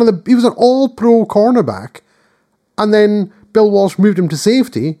he was an all-pro cornerback, and then Bill Walsh moved him to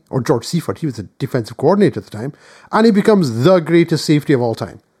safety, or George Seifert, he was the defensive coordinator at the time, and he becomes the greatest safety of all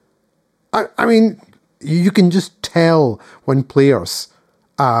time. I mean, you can just tell when players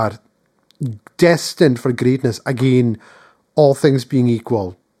are destined for greatness. Again, all things being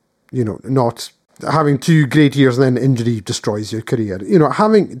equal, not having 2 great years and then injury destroys your career.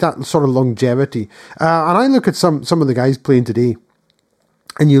 Having that sort of longevity. And I look at some of the guys playing today,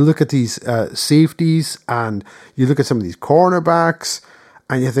 and you look at these safeties, and you look at some of these cornerbacks,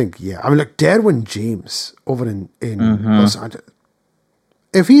 and you think, look, Derwin James over in Los Angeles.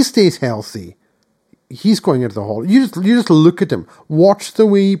 If he stays healthy, he's going into the Hall. You just look at him, watch the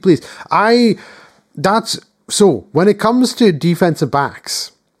way he plays. So when it comes to defensive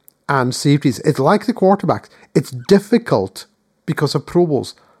backs and safeties, it's like the quarterbacks. It's difficult because of Pro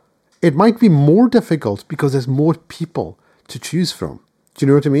Bowls. It might be more difficult because there's more people to choose from. Do you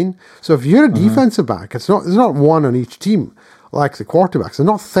know what I mean? So if you're a defensive back, there's not one on each team like the quarterbacks. There's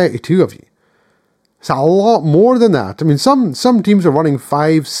not 32 of you. It's a lot more than that. I mean, some teams are running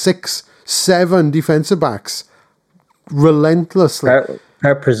 5, 6, 7 defensive backs relentlessly.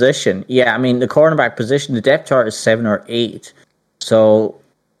 Per position. Yeah, I mean, the cornerback position, the depth chart is 7 or 8. So,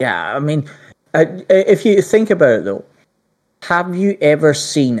 yeah, I mean, if you think about it, though, have you ever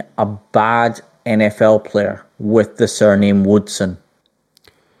seen a bad NFL player with the surname Woodson?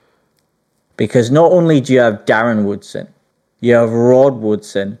 Because not only do you have Darren Woodson, you have Rod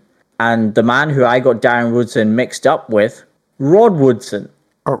Woodson, and the man who I got Darren Woodson mixed up with, Rod Woodson.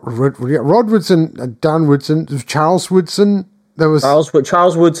 Rod Woodson, Darren Woodson, Charles Woodson. There was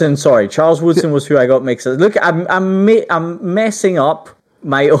Charles Woodson. Sorry, Charles Woodson was who I got mixed up. Look, I'm messing up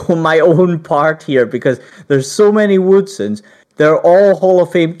my own part here because there's so many Woodsons. They're all Hall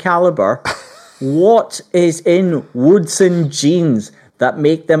of Fame caliber. What is in Woodson genes that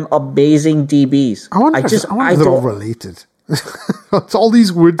make them amazing DBs? I wonder if they're all related. It's all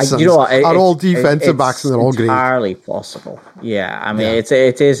these Woodsons are all defensive backs, and they're all great. It's entirely possible. Yeah, I mean, it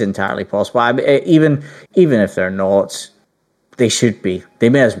is entirely possible. I mean, even if they're not, they should be. They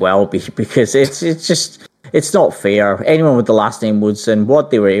may as well be because it's not fair. Anyone with the last name Woodson,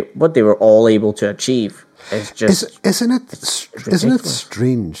 what they were all able to achieve is just isn't it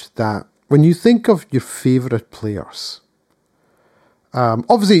strange that when you think of your favorite players,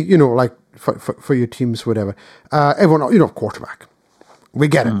 obviously like for your teams, whatever, everyone quarterback. We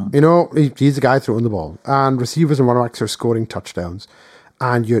get it. He's the guy throwing the ball. And receivers and running backs are scoring touchdowns.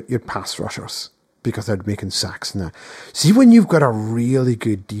 And your pass rushers, because they're making sacks and that. See, when you've got a really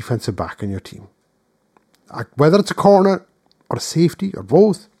good defensive back on your team, whether it's a corner or a safety or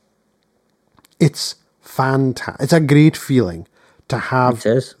both, it's fantastic. It's a great feeling to have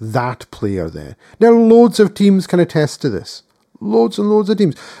that player there. Now, loads of teams can attest to this. Loads and loads of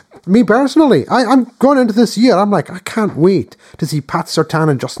teams. Me personally, I'm going into this year, I'm like, I can't wait to see Pat Surtain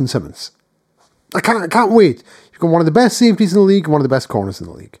and Justin Simmons. I can't wait. You've got one of the best safeties in the league, one of the best corners in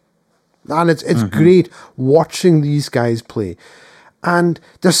the league. And it's great watching these guys play. And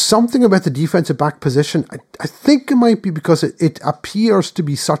there's something about the defensive back position. I think it might be because it appears to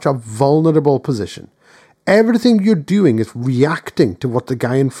be such a vulnerable position. Everything you're doing is reacting to what the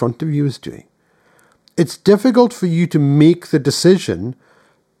guy in front of you is doing. It's difficult for you to make the decision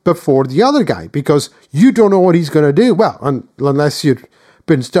before the other guy because you don't know what he's going to do. Well, unless you've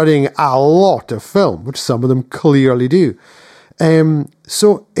been studying a lot of film, which some of them clearly do.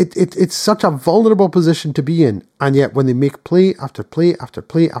 So it's such a vulnerable position to be in. And yet when they make play after play after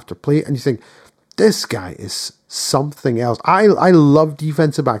play after play, and you think, this guy is something else. I love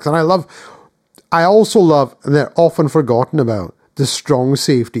defensive backs, and I also love, and they're often forgotten about, the strong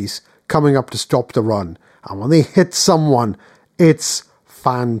safeties coming up to stop the run. And when they hit someone, it's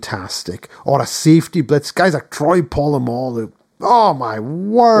fantastic. Or a safety blitz. Guys like Troy Polamalu. Oh my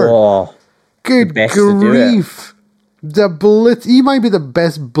word. Oh, good grief. The blitz. He might be the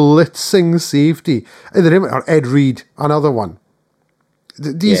best blitzing safety. Either him or Ed Reed, another one.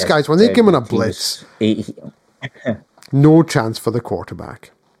 These guys, when they give him a blitz, no chance for the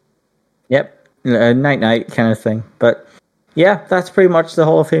quarterback. Yep. Night-night kind of thing. But yeah, that's pretty much the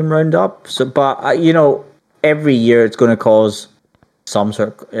Hall of Fame roundup. So, but, every year it's going to cause some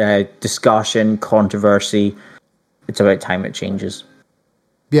sort of discussion, controversy. It's about time it changes.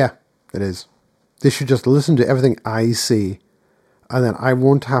 Yeah, it is. They should just listen to everything I say, and then I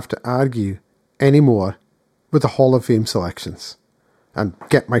won't have to argue anymore with the Hall of Fame selections. And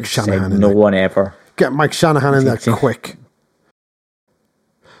get Mike Shanahan in there. No one ever. Get Mike Shanahan in there quick.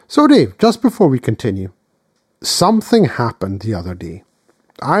 So Dave, just before we continue, something happened the other day.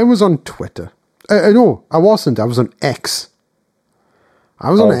 I was on Twitter. No, I wasn't. I was on X.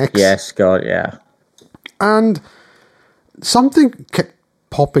 On X. Yes, God, yeah. And something kept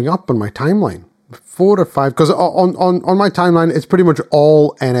popping up on my timeline. 4 or 5, because on my timeline, it's pretty much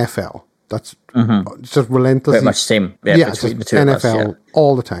all NFL. That's just relentlessly. Pretty much same. Yeah, it's just the two NFL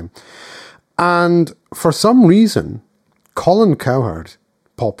all the time. And for some reason, Colin Cowherd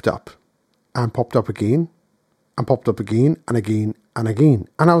popped up and popped up again and popped up again and again and again.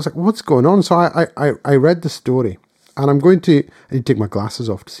 And I was like, what's going on? So I read the story, and I need to take my glasses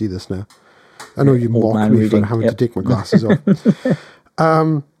off to see this now. I know you mock me for having to take my glasses off.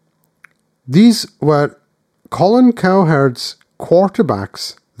 These were Colin Cowherd's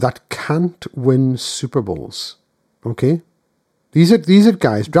quarterbacks that can't win Super Bowls. Okay? These are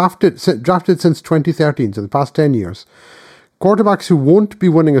guys drafted since 2013, so the past 10 years. Quarterbacks who won't be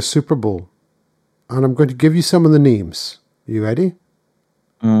winning a Super Bowl. And I'm going to give you some of the names. Are you ready?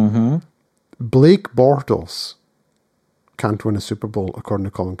 Mm-hmm. Blake Bortles can't win a Super Bowl, according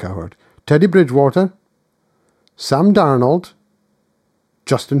to Colin Cowherd. Teddy Bridgewater, Sam Darnold,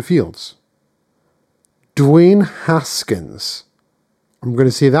 Justin Fields. Dwayne Haskins. I'm going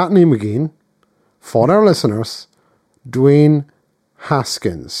to say that name again for our listeners. Dwayne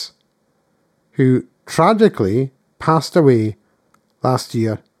Haskins, who tragically passed away last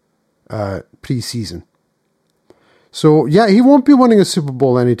year, pre-season. So, yeah, he won't be winning a Super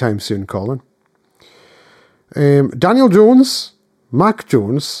Bowl anytime soon, Colin. Daniel Jones, Mac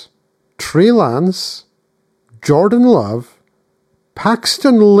Jones, Trey Lance, Jordan Love,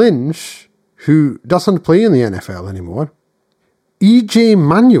 Paxton Lynch, who doesn't play in the NFL anymore, E.J.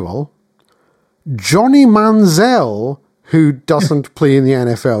 Manuel, Johnny Manziel, who doesn't play in the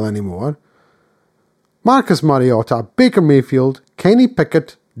NFL anymore, Marcus Mariota, Baker Mayfield, Kenny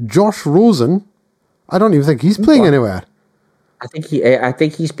Pickett, Josh Rosen. I don't even think he's playing anywhere. I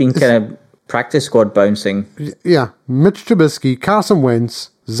think he's been kind of practice squad bouncing. Yeah, Mitch Trubisky, Carson Wentz,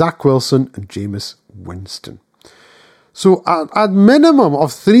 Zach Wilson, and Jameis Winston. So at minimum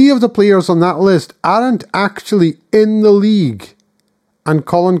of 3 of the players on that list aren't actually in the league. And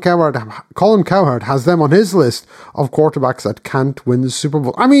Colin Cowherd has them on his list of quarterbacks that can't win the Super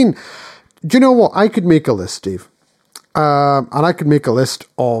Bowl. I mean, do you know what? I could make a list, Steve. And I could make a list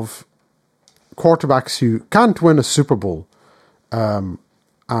of quarterbacks who can't win a Super Bowl. And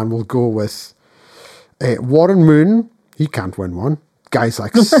we'll go with Warren Moon. He can't win one. Guy's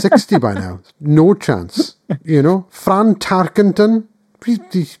like 60 by now. No chance. Fran Tarkenton.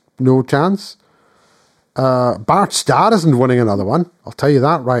 He's no chance. Bart Starr isn't winning another one. I'll tell you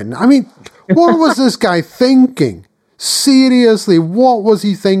that right now. I mean, what was this guy thinking? Seriously, what was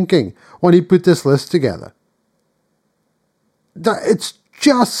he thinking when he put this list together? It's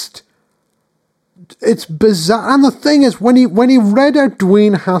bizarre. And the thing is, when he read out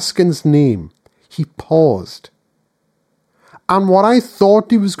Dwayne Haskins' name, he paused. And what I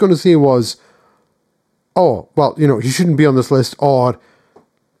thought he was going to say was, oh, well, he shouldn't be on this list, or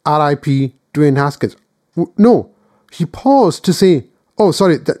R.I.P. Dwayne Haskins. No, he paused to say, oh,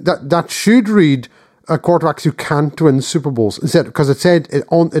 sorry, that should read quarterbacks who can't win Super Bowls. Instead, because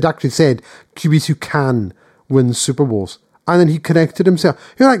it actually said QBs who can win Super Bowls. And then he corrected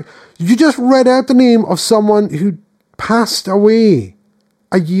himself. You're like, you just read out the name of someone who passed away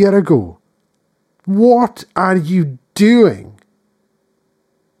a year ago. What are you doing?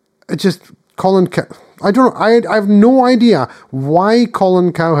 it just I don't know. I have no idea why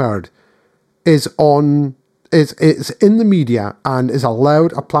Colin Cowherd is in the media and is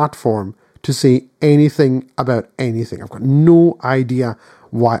allowed a platform to say anything about anything. I've got no idea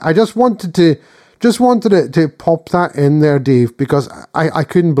why. I just wanted to pop that in there, Dave, because I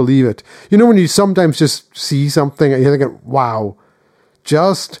couldn't believe it. You know when you sometimes just see something and you're thinking, wow,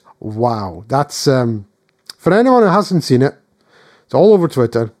 just wow. That's for anyone who hasn't seen it, it's all over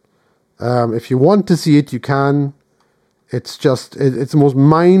Twitter. If you want to see it, you can. It's the most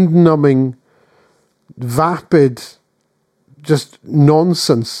mind-numbing, vapid, just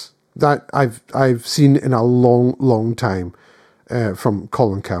nonsense that I've seen in a long, long time from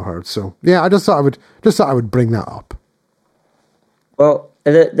Colin Cowherd. So yeah, I just thought I would bring that up. Well,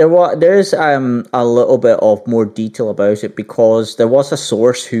 there is a little bit of more detail about it, because there was a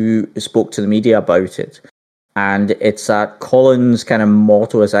source who spoke to the media about it, and it's that Colin's kind of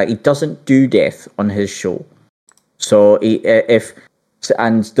motto is that he doesn't do death on his show. So the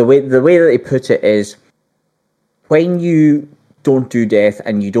way that they put it is, when you don't do death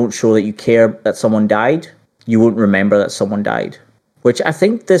and you don't show that you care that someone died, you won't remember that someone died. Which I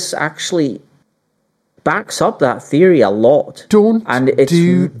think this actually backs up that theory a lot. Don't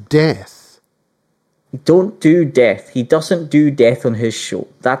do death. Don't do death. He doesn't do death on his show.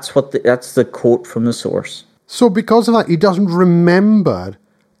 That's the quote from the source. So because of that, he doesn't remember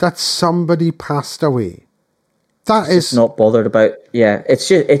that somebody passed away. That is not bothered about. Yeah, it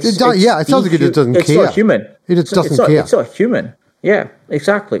sounds like he just doesn't care. It's not human. He just doesn't care. It's not human. Yeah,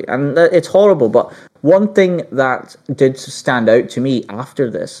 exactly. And it's horrible. But one thing that did stand out to me after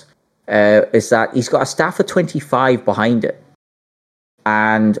this is that he's got a staff of 25 behind it.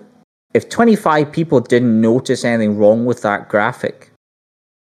 And if 25 people didn't notice anything wrong with that graphic,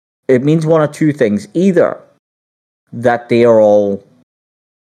 it means one of two things. Either that they are all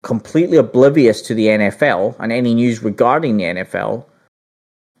completely oblivious to the NFL and any news regarding the NFL,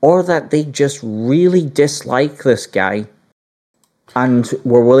 or that they just really dislike this guy and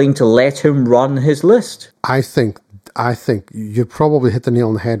were willing to let him run his list. I think you probably hit the nail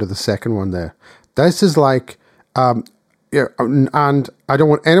on the head with the second one there. This is like, and I don't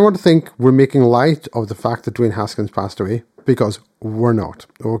want anyone to think we're making light of the fact that Dwayne Haskins passed away, because we're not.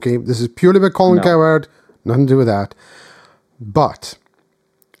 Okay, this is purely about Colin Cowherd, nothing to do with that. But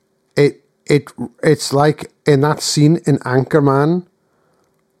it's like in that scene in Anchorman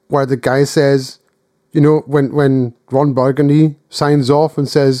where the guy says, you know, when Ron Burgundy signs off and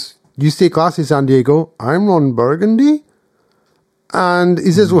says, "You stay classy, San Diego, I'm Ron Burgundy." And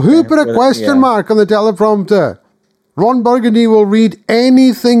he says, well, who put a question mark on the teleprompter? Ron Burgundy will read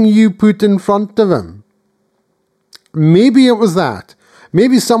anything you put in front of him. Maybe it was that.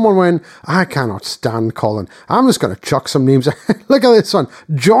 Maybe someone went, I cannot stand Colin. I'm just going to chuck some names. Look at this one.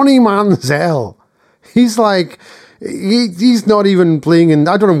 Johnny Manziel. He's like, he's not even playing in,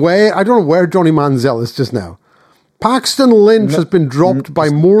 I don't know where Johnny Manziel is just now. Paxton Lynch has been dropped by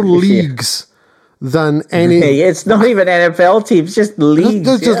more leagues than any. It's not even NFL teams, just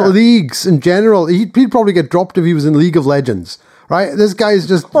leagues. Just leagues in general. He'd probably get dropped if he was in League of Legends, right? This guy's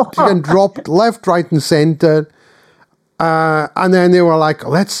just getting dropped left, right, and centre. And then they were like,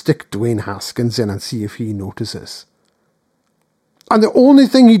 let's stick Dwayne Haskins in and see if he notices. And the only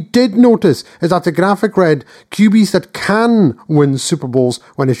thing he did notice is that the graphic read QBs that can win Super Bowls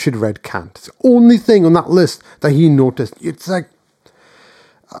when it should have read can't. It's the only thing on that list that he noticed. It's like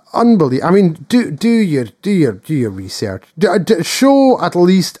unbelievable. I mean, do your research. Show at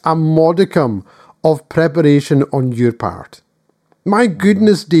least a modicum of preparation on your part. My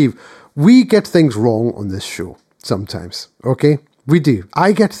goodness, Dave, we get things wrong on this show sometimes. Okay, we do.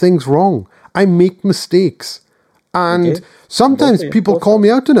 I get things wrong. I make mistakes. And sometimes people call me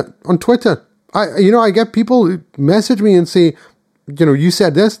out on it on Twitter. I get people who message me and say, you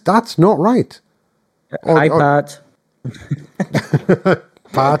said this, that's not right. Hi, Pat.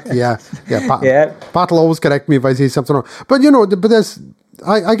 Pat, yeah. Pat will always correct me if I say something wrong. But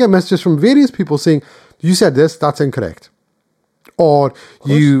I get messages from various people saying, you said this, that's incorrect. Or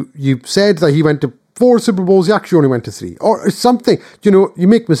you said that he went to 4 Super Bowls, he actually only went to 3. Or something, you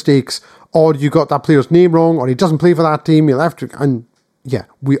make mistakes. Or you got that player's name wrong, or he doesn't play for that team, he left, and yeah,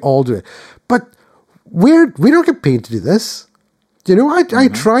 we all do it. But we don't get paid to do this. I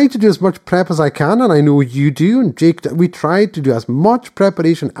try to do as much prep as I can, and I know you do, and Jake, we try to do as much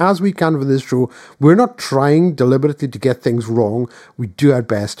preparation as we can for this show. We're not trying deliberately to get things wrong. We do our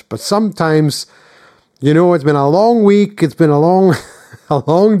best, but sometimes, it's been a long week, it's been a long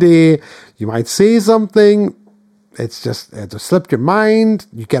day. You might say something, it's just slipped your mind,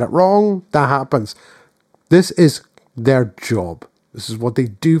 you get it wrong, that happens. This is their job. This is what they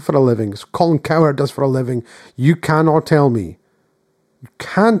do for a living. It's what Colin Cowherd does for a living. You cannot tell me. You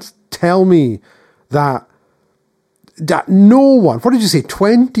can't tell me that no one, what did you say,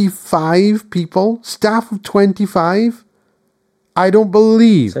 25 people? Staff of 25? I don't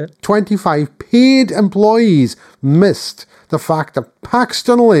believe 25 paid employees missed the fact that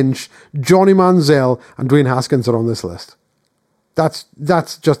Paxton Lynch, Johnny Manziel, and Dwayne Haskins are on this list.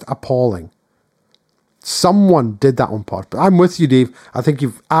 That's just appalling. Someone did that on purpose. I'm with you, Dave. I think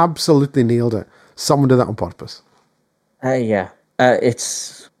you've absolutely nailed it. Someone did that on purpose.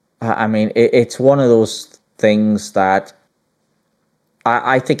 It's one of those things that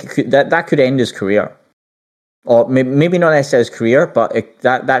I think that could end his career. Or maybe not necessarily his career, but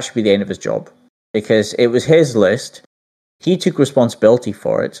that should be the end of his job. Because it was his list. He took responsibility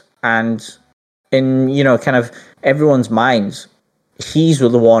for it. And in, kind of everyone's minds, he's the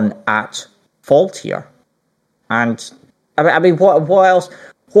one at fault here. And I mean, what else?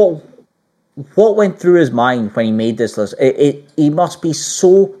 What went through his mind when he made this list? He must be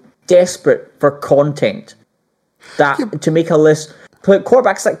so desperate for content that to make a list, put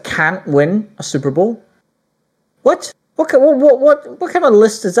quarterbacks that can't win a Super Bowl. What kind of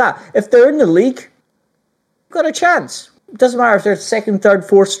list is that? If they're in the league, got a chance. It doesn't matter if they're second, third,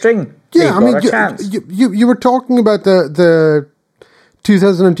 fourth string. Yeah, I mean, you were talking about the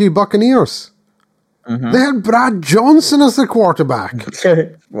 2002 Buccaneers. Mm-hmm. They had Brad Johnson as the quarterback.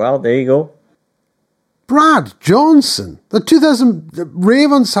 Well, there you go. Brad Johnson. The 2000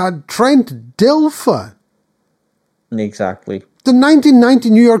 Ravens had Trent Dilfer. Exactly. The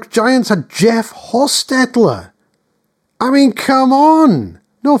 1990 New York Giants had Jeff Hostetler. I mean, come on.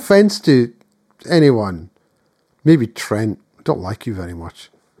 No offense to anyone. Maybe Trent. I don't like you very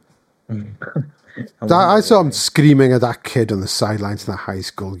much. I saw him screaming at that kid on the sidelines in the high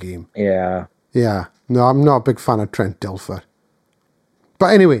school game. Yeah. Yeah. No, I'm not a big fan of Trent Dilfer.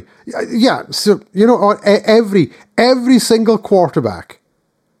 But anyway, yeah, so, every single quarterback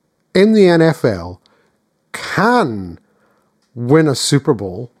in the NFL can win a Super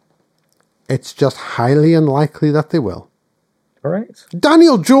Bowl. It's just highly unlikely that they will. Correct.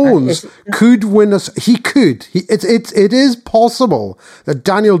 Daniel Jones could win he could. It is possible that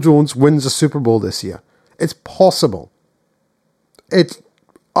Daniel Jones wins a Super Bowl this year. It's possible. It's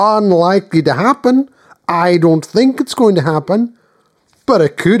unlikely to happen. I don't think it's going to happen, but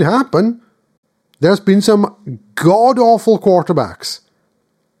it could happen. There's been some god-awful quarterbacks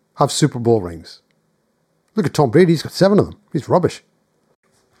have Super Bowl rings. Look at Tom Brady. He's got 7 of them. He's rubbish.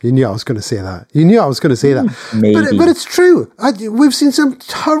 You knew I was going to say that. Maybe. But it's true. We've seen some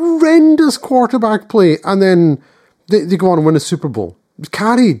horrendous quarterback play, and then they go on and win a Super Bowl.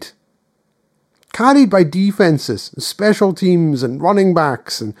 Carried by defenses, special teams, and running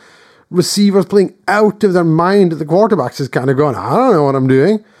backs, and receivers playing out of their mind. The quarterbacks is kind of going, I don't know what I'm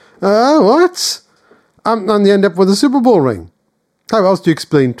doing. What? And they end up with a Super Bowl ring. How else do you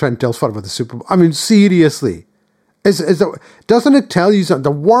explain Trent Dilfer with the Super Bowl? I mean, seriously. Doesn't it tell you that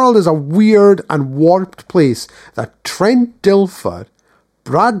the world is a weird and warped place that Trent Dilfer,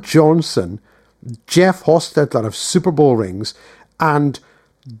 Brad Johnson, Jeff Hostetler have Super Bowl rings, and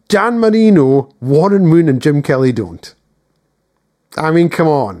Dan Marino, Warren Moon, and Jim Kelly don't? I mean, come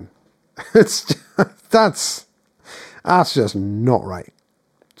on. That's just not right.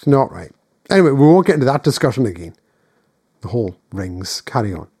 It's not right. Anyway, we won't get into that discussion again. The whole rings.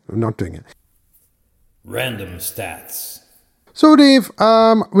 Carry on. We're not doing it. Random stats. So, Dave,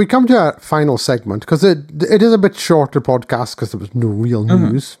 we come to our final segment because it is a bit shorter podcast because there was no real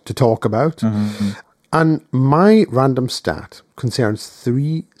news to talk about. Mm-hmm. And my random stat concerns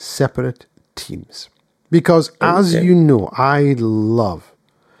 3 separate teams. Because, as you know, I love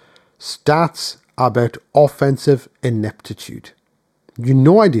stats about offensive ineptitude. You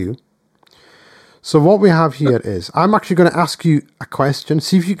know I do. So what we have here is, I'm actually going to ask you a question.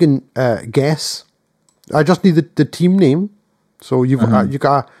 See if you can guess. I just need the team name. So you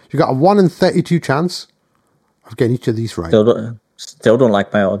got a 1 in 32 chance of getting each of these right. Still don't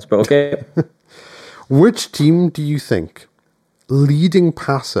like my odds, but okay. Which team do you think leading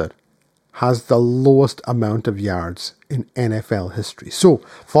passer has the lowest amount of yards in NFL history? So,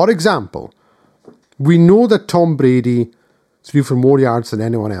 for example, we know that Tom Brady threw for more yards than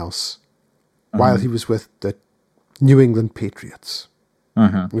anyone else while he was with the New England Patriots.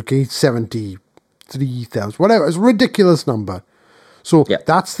 Okay, 73,000, whatever. It's a ridiculous number. So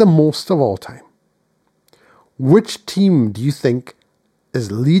that's the most of all time. Which team do you think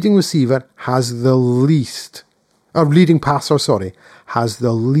is leading receiver has the least, or leading passer, has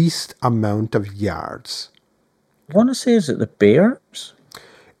the least amount of yards? I want to say, is it the Bears?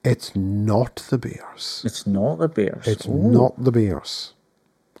 It's not the Bears. It's not the Bears. It's not the Bears.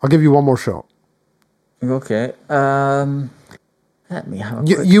 I'll give you one more shot. Okay. Let me have a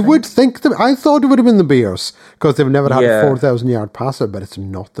quick You think. would think that I thought it would have been the Bears because they've never had Yeah. a 4,000-yard passer, but it's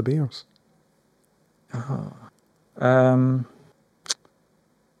not the Bears. Oh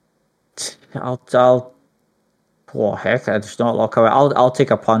heck, I just not lock away. I'll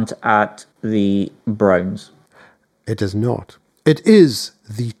take a punt at the Browns. It is not. It is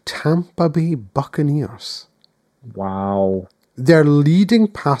the Tampa Bay Buccaneers. Wow. Their leading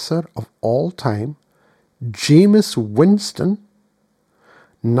passer of all time, Jameis Winston,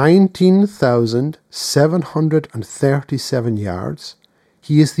 19,737 yards.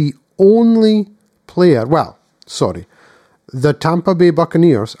 He is the only player, the Tampa Bay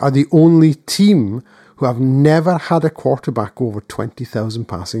Buccaneers are the only team who have never had a quarterback over 20,000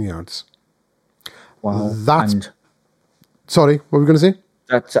 passing yards. Wow. Sorry, what were we going to say?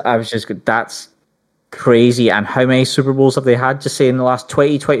 That's crazy. And how many Super Bowls have they had, just say, in the last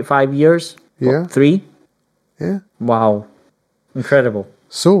 20, 25 years? Yeah. 3? Yeah. Wow. Incredible.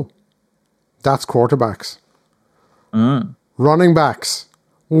 So, that's quarterbacks. Running backs.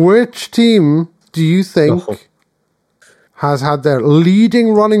 Which team do you think has had their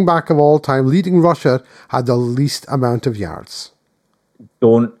leading running back of all time, leading rusher, had the least amount of yards?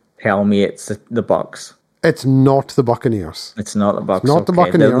 Don't tell me it's the Bucks. It's not the Buccaneers. It's not the Bucks. It's not the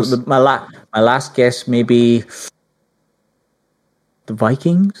Buccaneers. My last guess, maybe the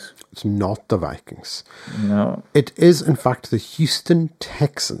Vikings? It's not the Vikings. No. It is, in fact, the Houston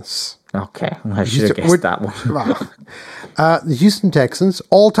Texans. Okay, I should have guessed that one. The Houston Texans'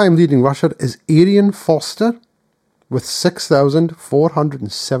 all-time leading rusher is Arian Foster with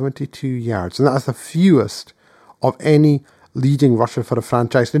 6,472 yards. And that is the fewest of any leading rusher for a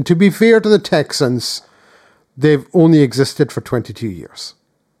franchise. And to be fair to the Texans, they've only existed for 22 years.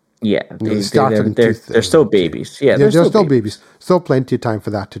 Yeah, They started in they're still babies. Yeah, they're still babies. Still plenty of time for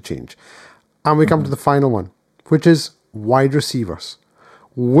that to change. And we come to the final one, which is wide receivers.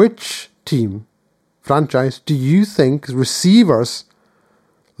 Which team, franchise, do you think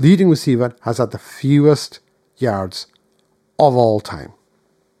leading receiver, has had the fewest yards of all time?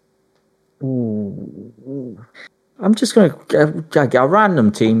 I'm just going to a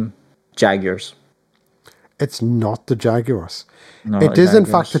random team, Jaguars. It's not the Jaguars. No, It is, in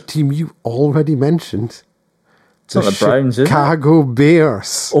fact, the team you already mentioned. It's not the Browns, is it? Chicago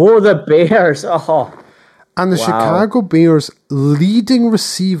Bears. Oh, the Bears. Oh. And the Chicago Bears leading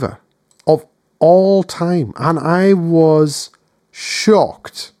receiver of all time. And I was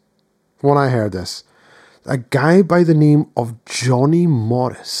shocked when I heard this. A guy by the name of Johnny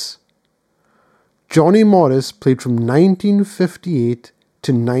Morris. Johnny Morris played from 1958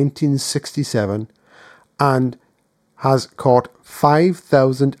 to 1967 and has caught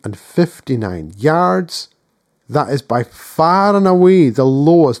 5,059 yards. That is by far and away the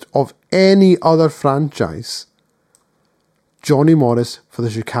lowest of any other franchise. Johnny Morris for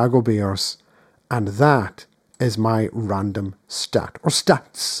the Chicago Bears. And that is my random stat. Or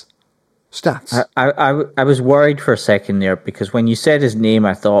stats. Stats. I was worried for a second there because when you said his name,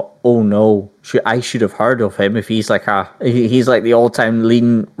 I thought, oh no, I should have heard of him if he's like the all-time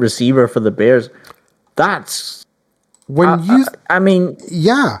leading receiver for the Bears. That's I mean,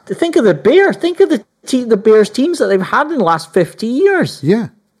 yeah. Think of the Bears. Think of the Bears teams that they've had in the last 50 years. Yeah,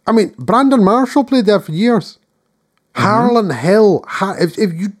 I mean, Brandon Marshall played there for years. Harlan Hill. If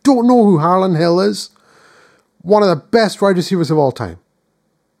you don't know who Harlan Hill is, one of the best wide receivers of all time.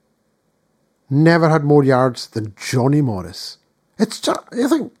 Never had more yards than Johnny Morris. It's just, you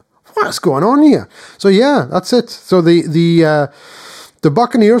think, what's going on here? So yeah, that's it. So the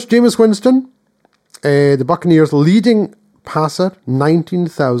Buccaneers, Jameis Winston, the Buccaneers leading passer,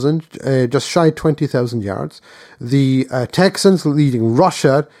 19,000, just shy 20,000 yards. The Texans leading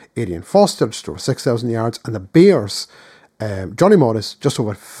rusher, Arian Foster, just over 6,000 yards. And the Bears, Johnny Morris, just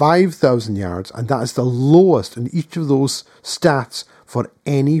over 5,000 yards. And that is the lowest in each of those stats for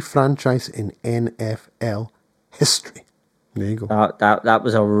any franchise in NFL history. There you go. That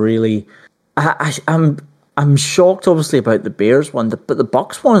was a really... I'm shocked, obviously, about the Bears one, but the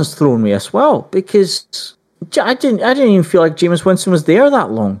Bucks one has thrown me as well because I didn't even feel like Jameis Winston was there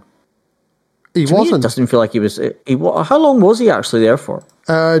that long. He to wasn't. Me, it doesn't feel like he was. How long was he actually there for?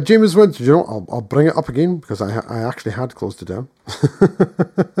 Jameis Winston. You know, I'll bring it up again because I actually had closed it down.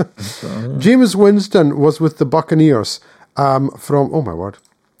 Jameis Winston was with the Buccaneers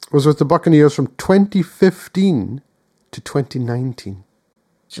was with the Buccaneers from 2015 to 2019.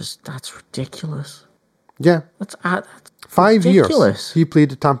 That's ridiculous. Yeah. That's 5 ridiculous. Years he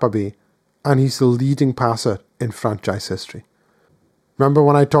played at Tampa Bay, and he's the leading passer in franchise history. Remember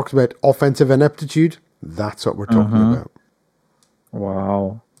when I talked about offensive ineptitude? That's what we're talking about.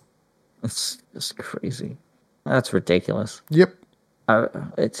 Wow. It's crazy. That's ridiculous. Yep.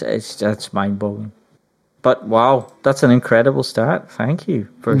 That's mind-boggling. But wow, that's an incredible stat. Thank you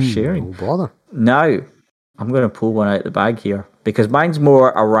for sharing. No bother. Now, I'm going to pull one out of the bag here because mine's more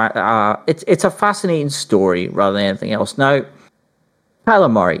around. It's a fascinating story rather than anything else. Now,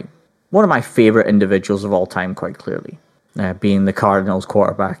 Kyler Murray, one of my favorite individuals of all time, quite clearly, being the Cardinals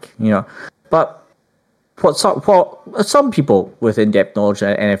quarterback. But what some people with in-depth knowledge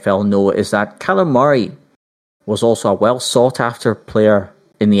of NFL know is that Kyler Murray was also a well-sought-after player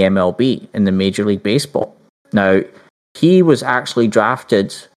in the MLB, in the Major League Baseball. Now, he was actually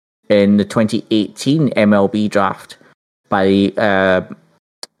drafted in the 2018 MLB draft by the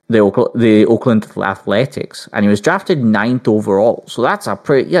Oakland Athletics, and he was drafted 9th overall. So that's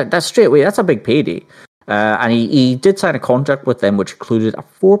that's straight away, that's a big payday. And he did sign a contract with them, which included a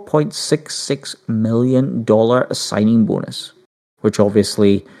 $4.66 million signing bonus, which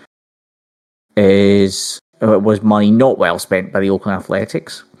obviously was money not well spent by the Oakland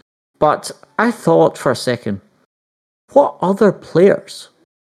Athletics. But I thought for a second, what other players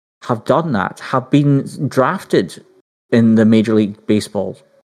have done that, have been drafted in the Major League Baseball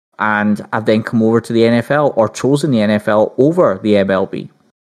and have then come over to the NFL or chosen the NFL over the MLB?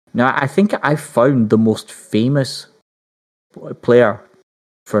 Now, I think I found the most famous player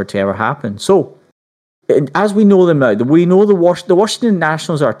for it to ever happen. So, as we know them now, we know the Washington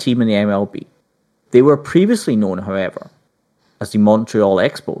Nationals are a team in the MLB. They were previously known, however, as the Montreal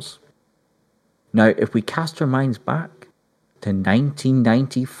Expos. Now, if we cast our minds back to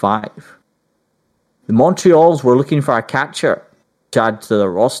 1995, the Montreals were looking for a catcher to add to the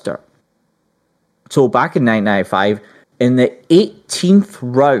roster. So back in 1995, in the 18th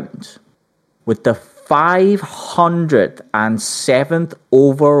round, with the 507th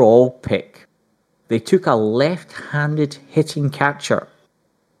overall pick, they took a left-handed hitting catcher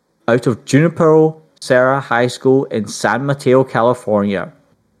out of Junipero Serra High School in San Mateo, California.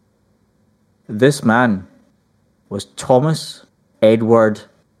 This man was Thomas Edward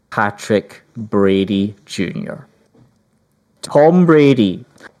Patrick Brady Jr. Tom Brady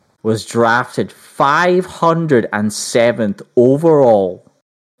was drafted 507th overall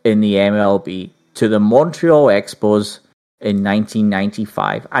in the MLB to the Montreal Expos in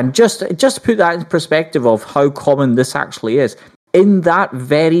 1995. And just to put that in perspective of how common this actually is, in that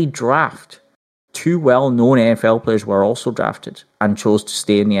very draft, 2 well-known NFL players were also drafted and chose to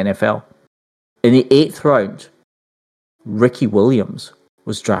stay in the NFL. In the 8th round, Ricky Williams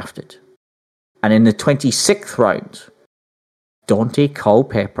was drafted. And in the 26th round, Dante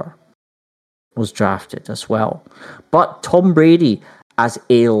Culpepper was drafted as well. But Tom Brady, as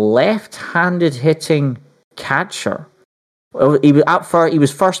a left-handed hitting catcher, he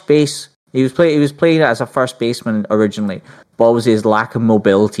was first base. He was playing as a first baseman originally, but obviously his lack of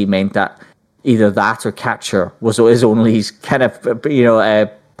mobility meant that either that or catcher was his only kind of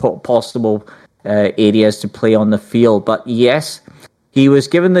possible areas to play on the field. But yes, he was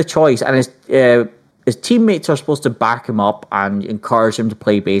given the choice, and his teammates are supposed to back him up and encourage him to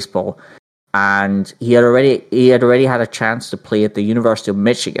play baseball. And he had already had a chance to play at the University of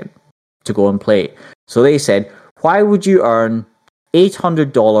Michigan to go and play. So they said, "Why would you earn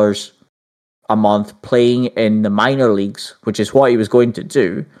 $800 a month playing in the minor leagues, which is what he was going to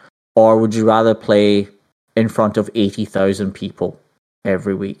do, or would you rather play in front of 80,000 people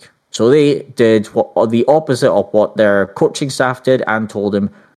every week?" So they did the opposite of what their coaching staff did and told him,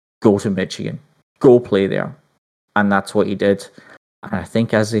 "Go to Michigan, go play there." And that's what he did. And I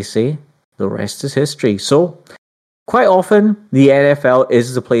think, as they say, the rest is history. So quite often, the NFL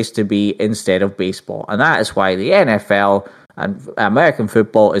is the place to be instead of baseball. And that is why the NFL and American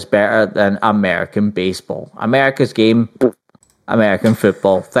football is better than American baseball. America's game, American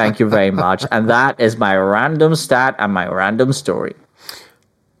football. Thank you very much. And that is my random stat and my random story.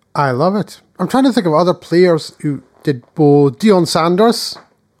 I love it. I'm trying to think of other players who did both. Deion Sanders,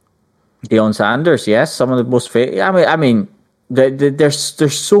 yes. Some of the most famous. I mean,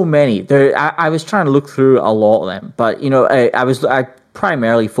 there's so many. I was trying to look through a lot of them, but I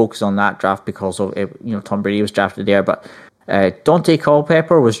primarily focused on that draft because of Tom Brady was drafted there, but Dante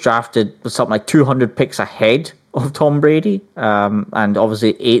Culpepper was drafted with something like 200 picks ahead of Tom Brady, and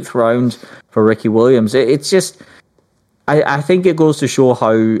obviously 8th round for Ricky Williams. It's just, I think it goes to show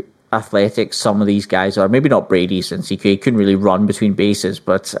how athletic some of these guys are. Maybe not Brady, since he couldn't really run between bases,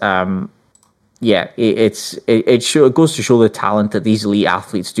 but it goes to show the talent that these elite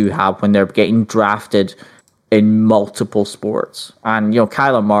athletes do have when they're getting drafted in multiple sports. And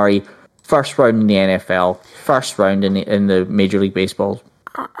Kyler Murray first round in the NFL, first round in the Major League Baseball.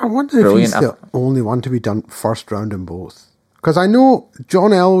 I wonder if he's the only one to be done first round in both. Because I know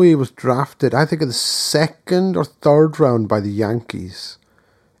John Elway was drafted, I think, in the second or third round by the Yankees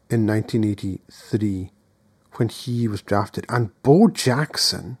in 1983 when he was drafted. And Bo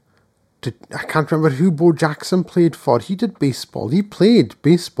Jackson, I can't remember who Bo Jackson played for. He did baseball. He played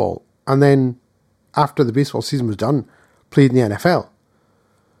baseball. And then after the baseball season was done, played in the NFL.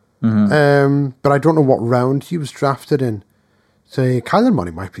 But I don't know what round he was drafted in. So Kyler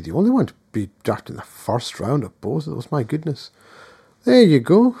Murray might be the only one to be drafted in the first round of both of those. My goodness. There you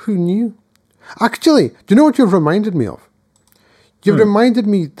go. Who knew? Actually, do you know what you've reminded me of? You've reminded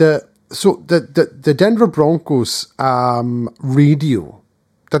me that the Denver Broncos radio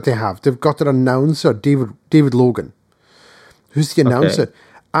that they have, they've got an announcer, David Logan, who's the announcer. Okay.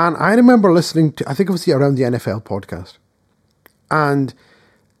 And I remember listening to, I think it was Around the NFL podcast. And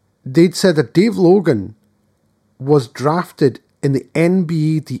they'd said that Dave Logan was drafted in the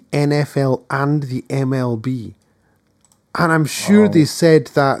NBA, the NFL, and the MLB. And I'm sure they said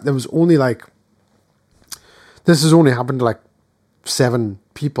that there was only this has only happened to 7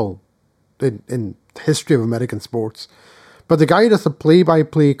 people in the history of American sports. But the guy that's the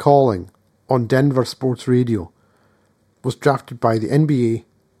play-by-play calling on Denver Sports Radio was drafted by the NBA,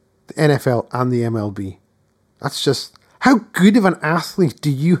 the NFL, and the MLB. That's just, how good of an athlete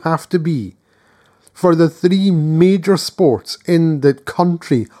do you have to be for the 3 major sports in the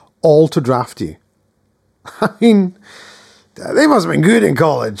country all to draft you? I mean, they must have been good in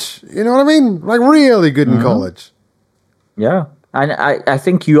college. You know what I mean? Really good in college. Yeah. And I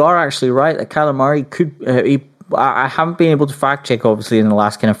think you are actually right that Kyler Murray could... I haven't been able to fact check, obviously, in the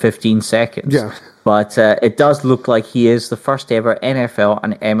last kind of 15 seconds. Yeah. But it does look like he is the first ever NFL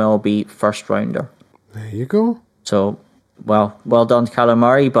and MLB first rounder. There you go. So, well done to Kyler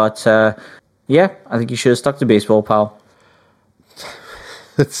Murray. But, yeah, I think you should have stuck to baseball, pal.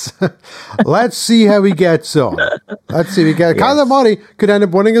 Let's see how he gets on. Let's see. Yes. Kyler Murray could end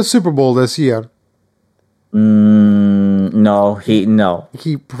up winning a Super Bowl this year. No.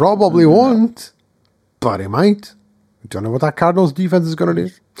 He probably won't, but he might. We don't know what that Cardinals defense is going to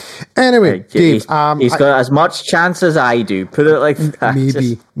do. Anyway, Dave, he's got as much chance as I do. Put it like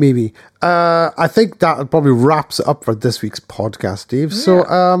that. Maybe. I think that probably wraps it up for this week's podcast, Dave. Yeah.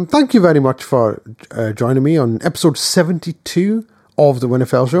 So, thank you very much for joining me on episode 72 of the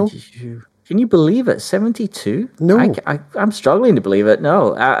WINFL Show. Can you believe it? 72? No. I'm struggling to believe it.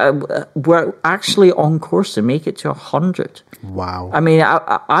 No. We're actually on course to make it to 100. Wow. I mean,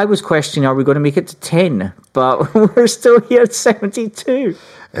 I was questioning, are we going to make it to 10? But we're still here at 72.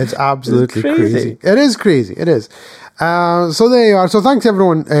 It's absolutely crazy. It is crazy. It is. So there you are. So thanks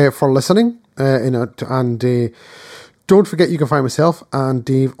everyone for listening. And don't forget, you can find myself and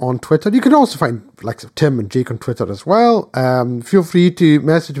Dave on Twitter. You can also find Tim and Jake on Twitter as well. Feel free to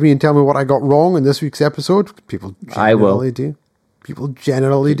message me and tell me what I got wrong in this week's episode. People generally do.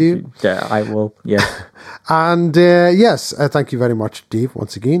 Yeah, I will. Yeah. And yes, thank you very much, Dave,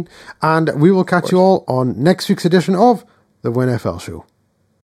 once again. And we will catch you all on next week's edition of the WINFL Show.